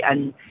bankruptcy,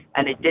 and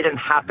it didn't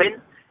happen.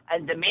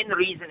 And the main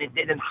reason it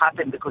didn't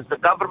happen because the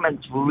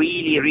government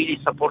really, really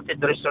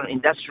supported the restaurant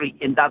industry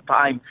in that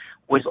time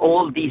with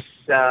all these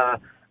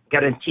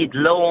guaranteed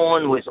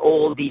loan, with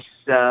all these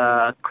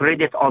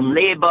credit on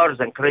labors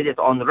and credit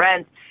on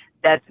rent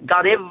that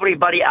got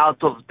everybody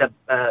out of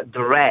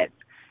the red.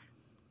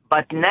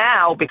 But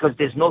now, because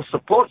there's no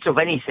support of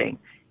anything,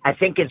 I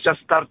think it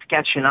just starts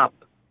catching up.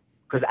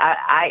 Because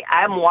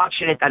I'm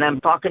watching it and I'm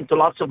talking to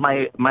lots of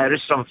my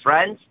restaurant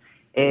friends,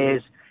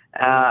 is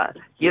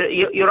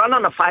you run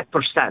on a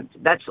 5%.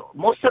 That's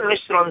most of the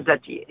restaurants,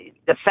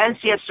 the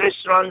fanciest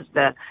restaurants,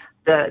 the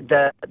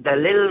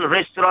little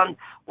restaurant,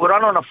 we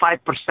run on a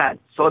 5%.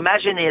 So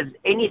imagine is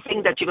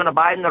anything that you're going to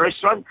buy in the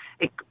restaurant,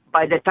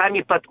 by the time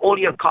you put all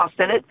your cost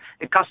in it,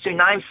 it costs you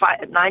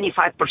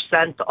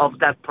 95% of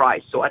that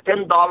price. So a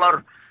 $10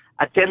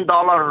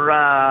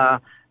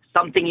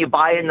 something you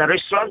buy in the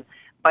restaurant,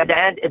 by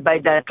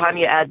the time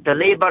you add the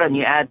labor and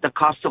you add the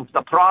cost of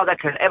the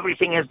product and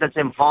everything else that's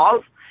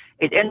involved,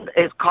 it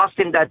is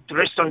costing that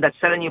restaurant that's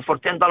selling you for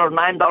 $10,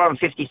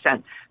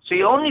 $9.50. So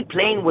you're only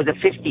playing with the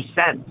 50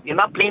 cents. You're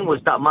not playing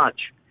with that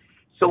much.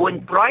 So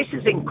when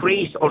prices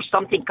increase or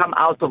something come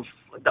out of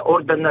the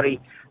ordinary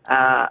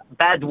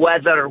bad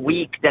weather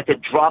week that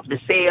it dropped the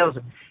sales,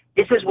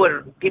 this is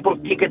where people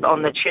take it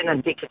on the chin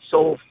and take it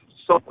so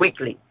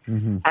quickly.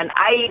 Mm-hmm. And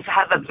I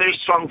have a very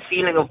strong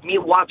feeling of me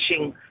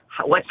watching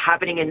what's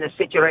happening in the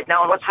city right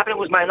now and what's happening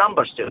with my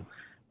numbers too,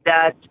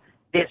 that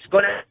it's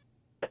going to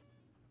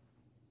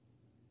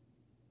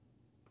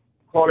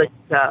call it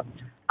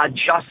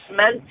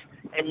adjustment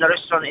in the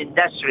restaurant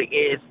industry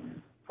is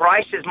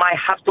prices might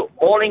have to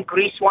all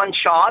increase one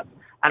shot,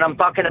 and I'm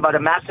talking about a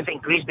massive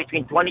increase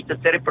between 20 to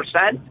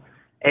 30%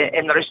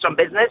 in the restaurant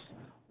business,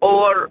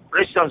 or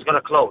restaurants going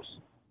to close.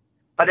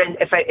 But then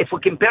if we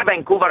compare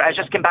Vancouver, I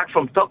just came back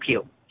from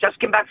Tokyo.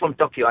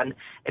 And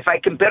if I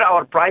compare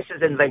our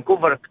prices in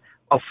Vancouver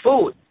of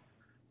food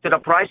to the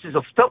prices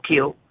of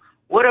Tokyo,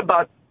 we're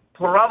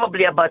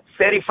probably about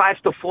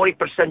 35 to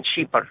 40%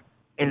 cheaper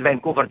in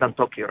Vancouver than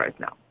Tokyo right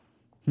now.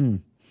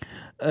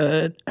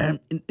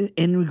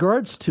 In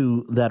regards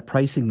to that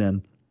pricing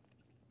then,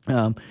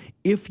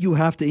 if you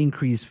have to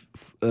increase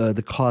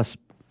the cost,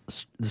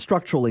 the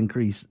structural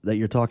increase that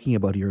you're talking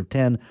about here,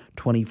 10,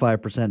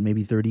 25%,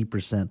 maybe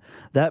 30%,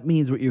 that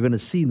means what you're going to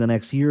see in the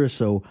next year or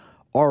so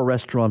are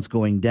restaurants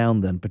going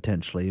down then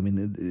potentially. I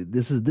mean,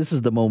 this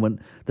is the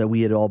moment that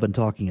we had all been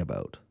talking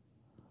about.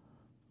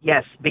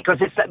 Yes, because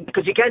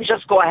you can't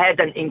just go ahead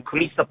and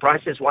increase the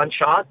prices one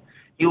shot.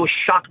 You will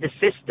shock the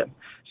system.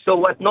 So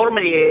what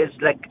normally is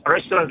like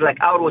restaurants like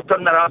ours would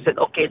turn around and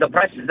say, okay, the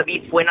prices of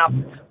beef went up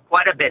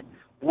quite a bit.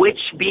 Which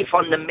beef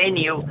on the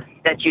menu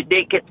that you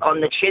take it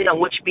on the chin and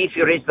which beef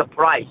you raise the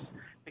price?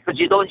 Because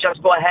you don't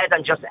just go ahead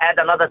and just add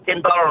another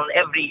 $10 on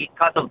every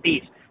cut of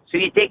beef. So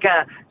you take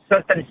a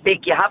certain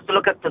steak, you have to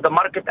look at the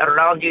market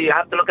around you, you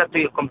have to look at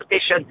your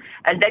competition,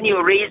 and then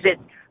you raise it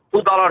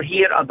 $2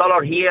 here,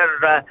 $1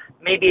 here,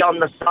 maybe on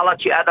the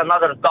salad you add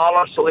another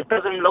 $1, so it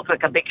doesn't look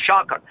like a big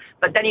shocker.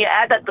 But then you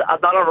add $1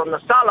 on the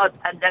salad,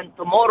 and then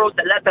tomorrow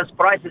the lettuce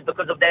prices,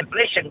 because of the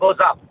inflation, goes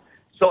up.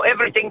 So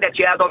everything that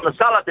you add on the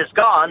salad is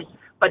gone,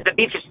 but the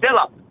beef is still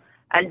up.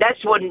 And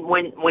that's when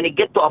you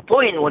get to a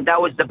point, when that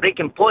was the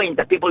breaking point,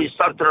 that people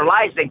start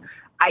realizing,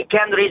 I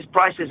can't raise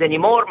prices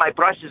anymore. My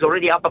price is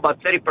already up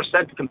about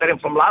 30% comparing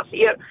from last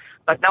year,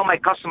 but now my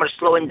customers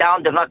slowing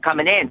down, they're not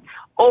coming in.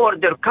 Or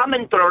they're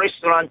coming to a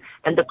restaurant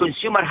and the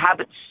consumer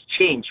habits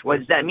change. What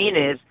does that mean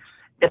is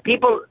the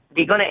people,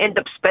 they're going to end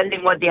up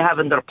spending what they have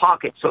in their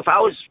pocket. So if I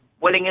was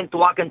willing to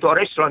walk into a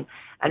restaurant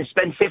and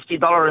spend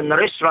 $50 in the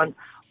restaurant,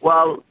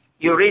 well,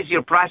 you raise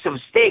your price of a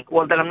steak,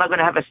 well, then I'm not going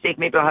to have a steak.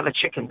 Maybe I'll have a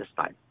chicken this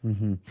time.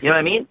 Mm-hmm. You know what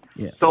I mean?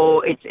 Yeah.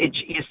 So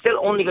you're still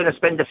only going to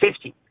spend the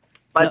 $50.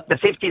 But the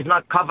 50 is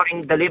not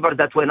covering the labor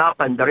that went up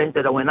and the rent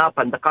that went up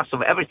and the cost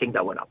of everything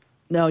that went up.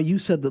 Now, you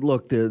said that,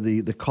 look,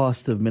 the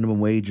cost of minimum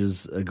wage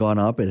has gone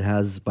up. It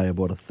has by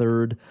about a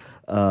third,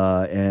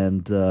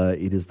 and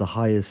it is the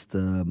highest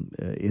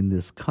in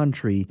this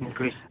country.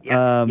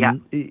 Yeah.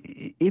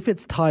 If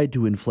it's tied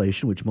to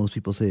inflation, which most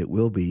people say it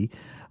will be,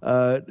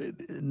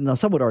 now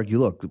some would argue,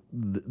 look,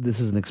 this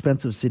is an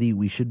expensive city.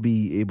 We should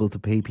be able to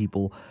pay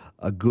people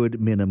a good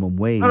minimum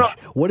wage. No.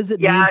 What does it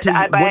mean to...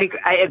 I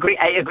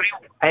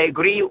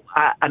agree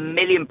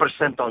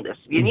 1,000,000% on this.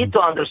 You need to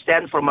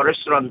understand from a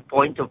restaurant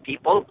point of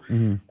people,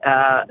 the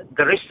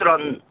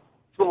restaurant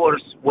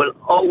tours will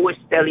always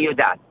tell you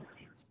that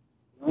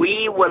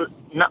we will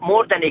not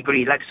more than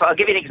agree. Like, so I'll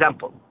give you an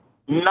example.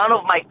 None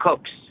of my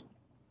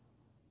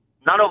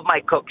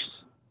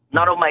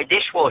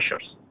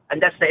dishwashers,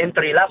 and that's the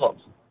entry levels,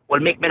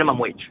 will make minimum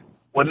wage.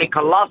 Will make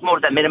a lot more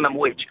than minimum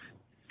wage.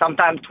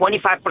 Sometimes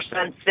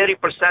 25%,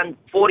 30%,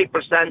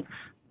 40%,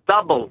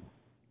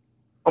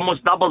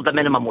 almost double the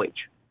minimum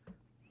wage.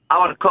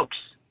 Our cooks.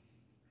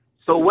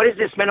 So where is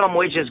this minimum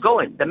wage is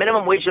going? The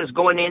minimum wage is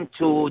going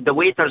into the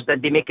waiters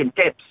that they making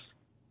tips,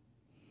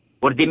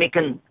 where they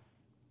making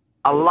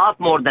a lot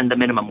more than the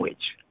minimum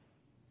wage.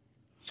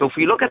 So if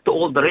we look at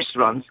all the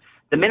restaurants,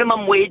 the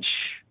minimum wage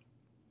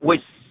was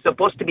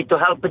supposed to be to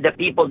help the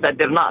people that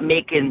they're not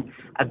making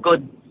a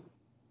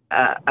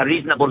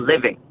reasonable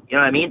living. You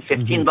know what I mean?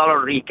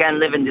 $15, you can't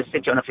live in this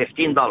city on a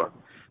 $15.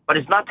 But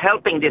it's not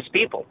helping these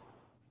people.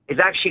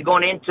 It's actually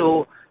going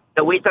into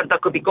the waiter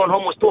that could be going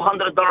home with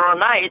 $200 a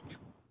night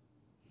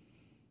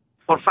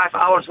for 5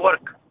 hours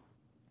work.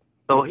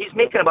 So he's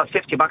making about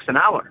 $50 an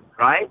hour,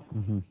 right?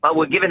 But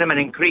we're giving him an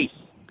increase.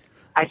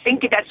 I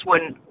think that's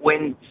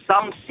when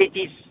some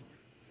cities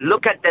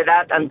look at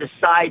that and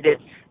decided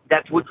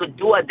that we could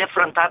do a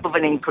different type of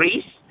an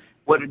increase,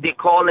 where they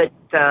call it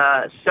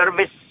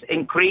service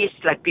increase,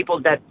 like people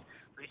that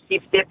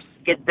receive tips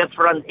get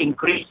different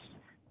increase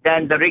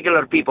than the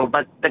regular people.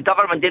 But the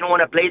government didn't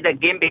want to play that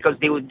game because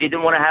they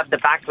didn't want to have the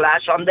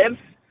backlash on them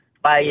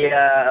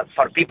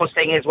for people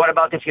saying, what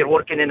about if you're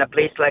working in a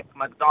place like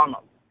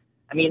McDonald's?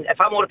 I mean, if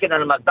I'm working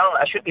at a McDonald's,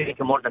 I should be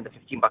making more than the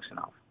 $15 an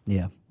hour.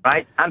 Yeah.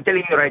 Right? I'm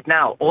telling you right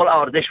now, all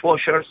our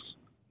dishwashers,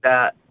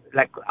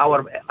 like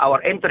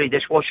our entry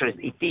dishwasher is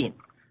 18,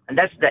 and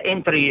that's the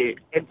entry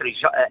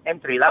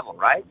level,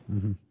 right?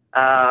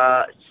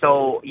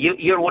 So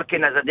you're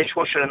working as a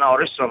dishwasher in our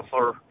restaurant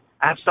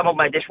I have some of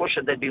my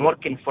dishwashers that have been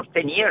working for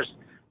 10 years.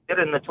 They're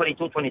in the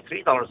 $22,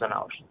 $23 an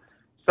hour.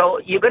 So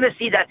you're going to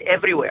see that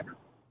everywhere.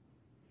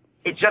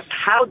 It's just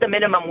how the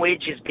minimum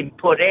wage has been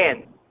put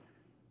in.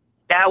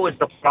 That was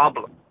the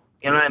problem.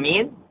 You know what I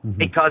mean?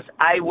 Because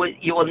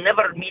you will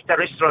never meet a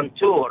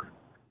restaurateur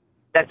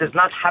that is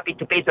not happy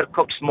to pay their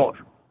cooks more.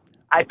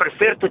 I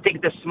prefer to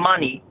take this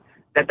money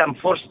that I'm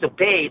forced to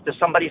pay to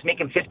somebody who's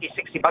making $50,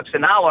 $60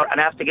 an hour,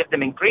 and I have to give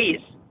them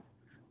increase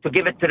to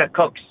give it to the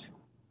cooks,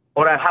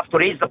 or I have to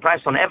raise the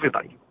price on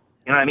everybody.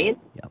 You know what I mean?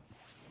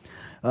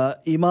 Yeah.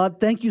 Imad,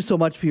 thank you so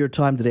much for your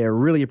time today. I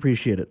really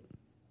appreciate it.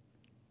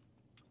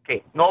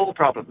 Okay, no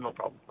problem.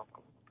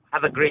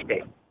 Have a great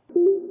day.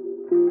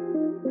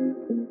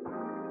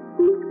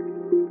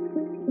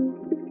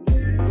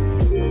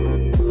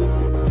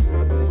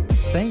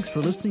 Thanks for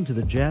listening to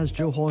the Jazz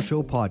Joe Hall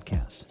Show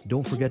podcast.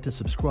 Don't forget to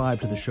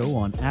subscribe to the show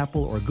on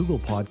Apple or Google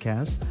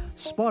Podcasts,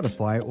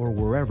 Spotify, or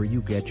wherever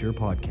you get your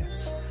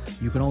podcasts.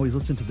 You can always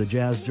listen to the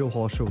Jazz Joe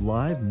Hall Show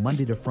live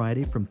Monday to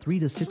Friday from 3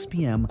 to 6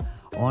 p.m.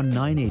 on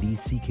 980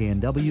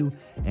 CKNW,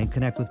 and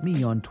connect with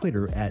me on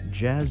Twitter at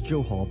Jazz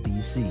Joe Hall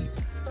BC.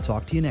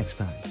 Talk to you next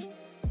time.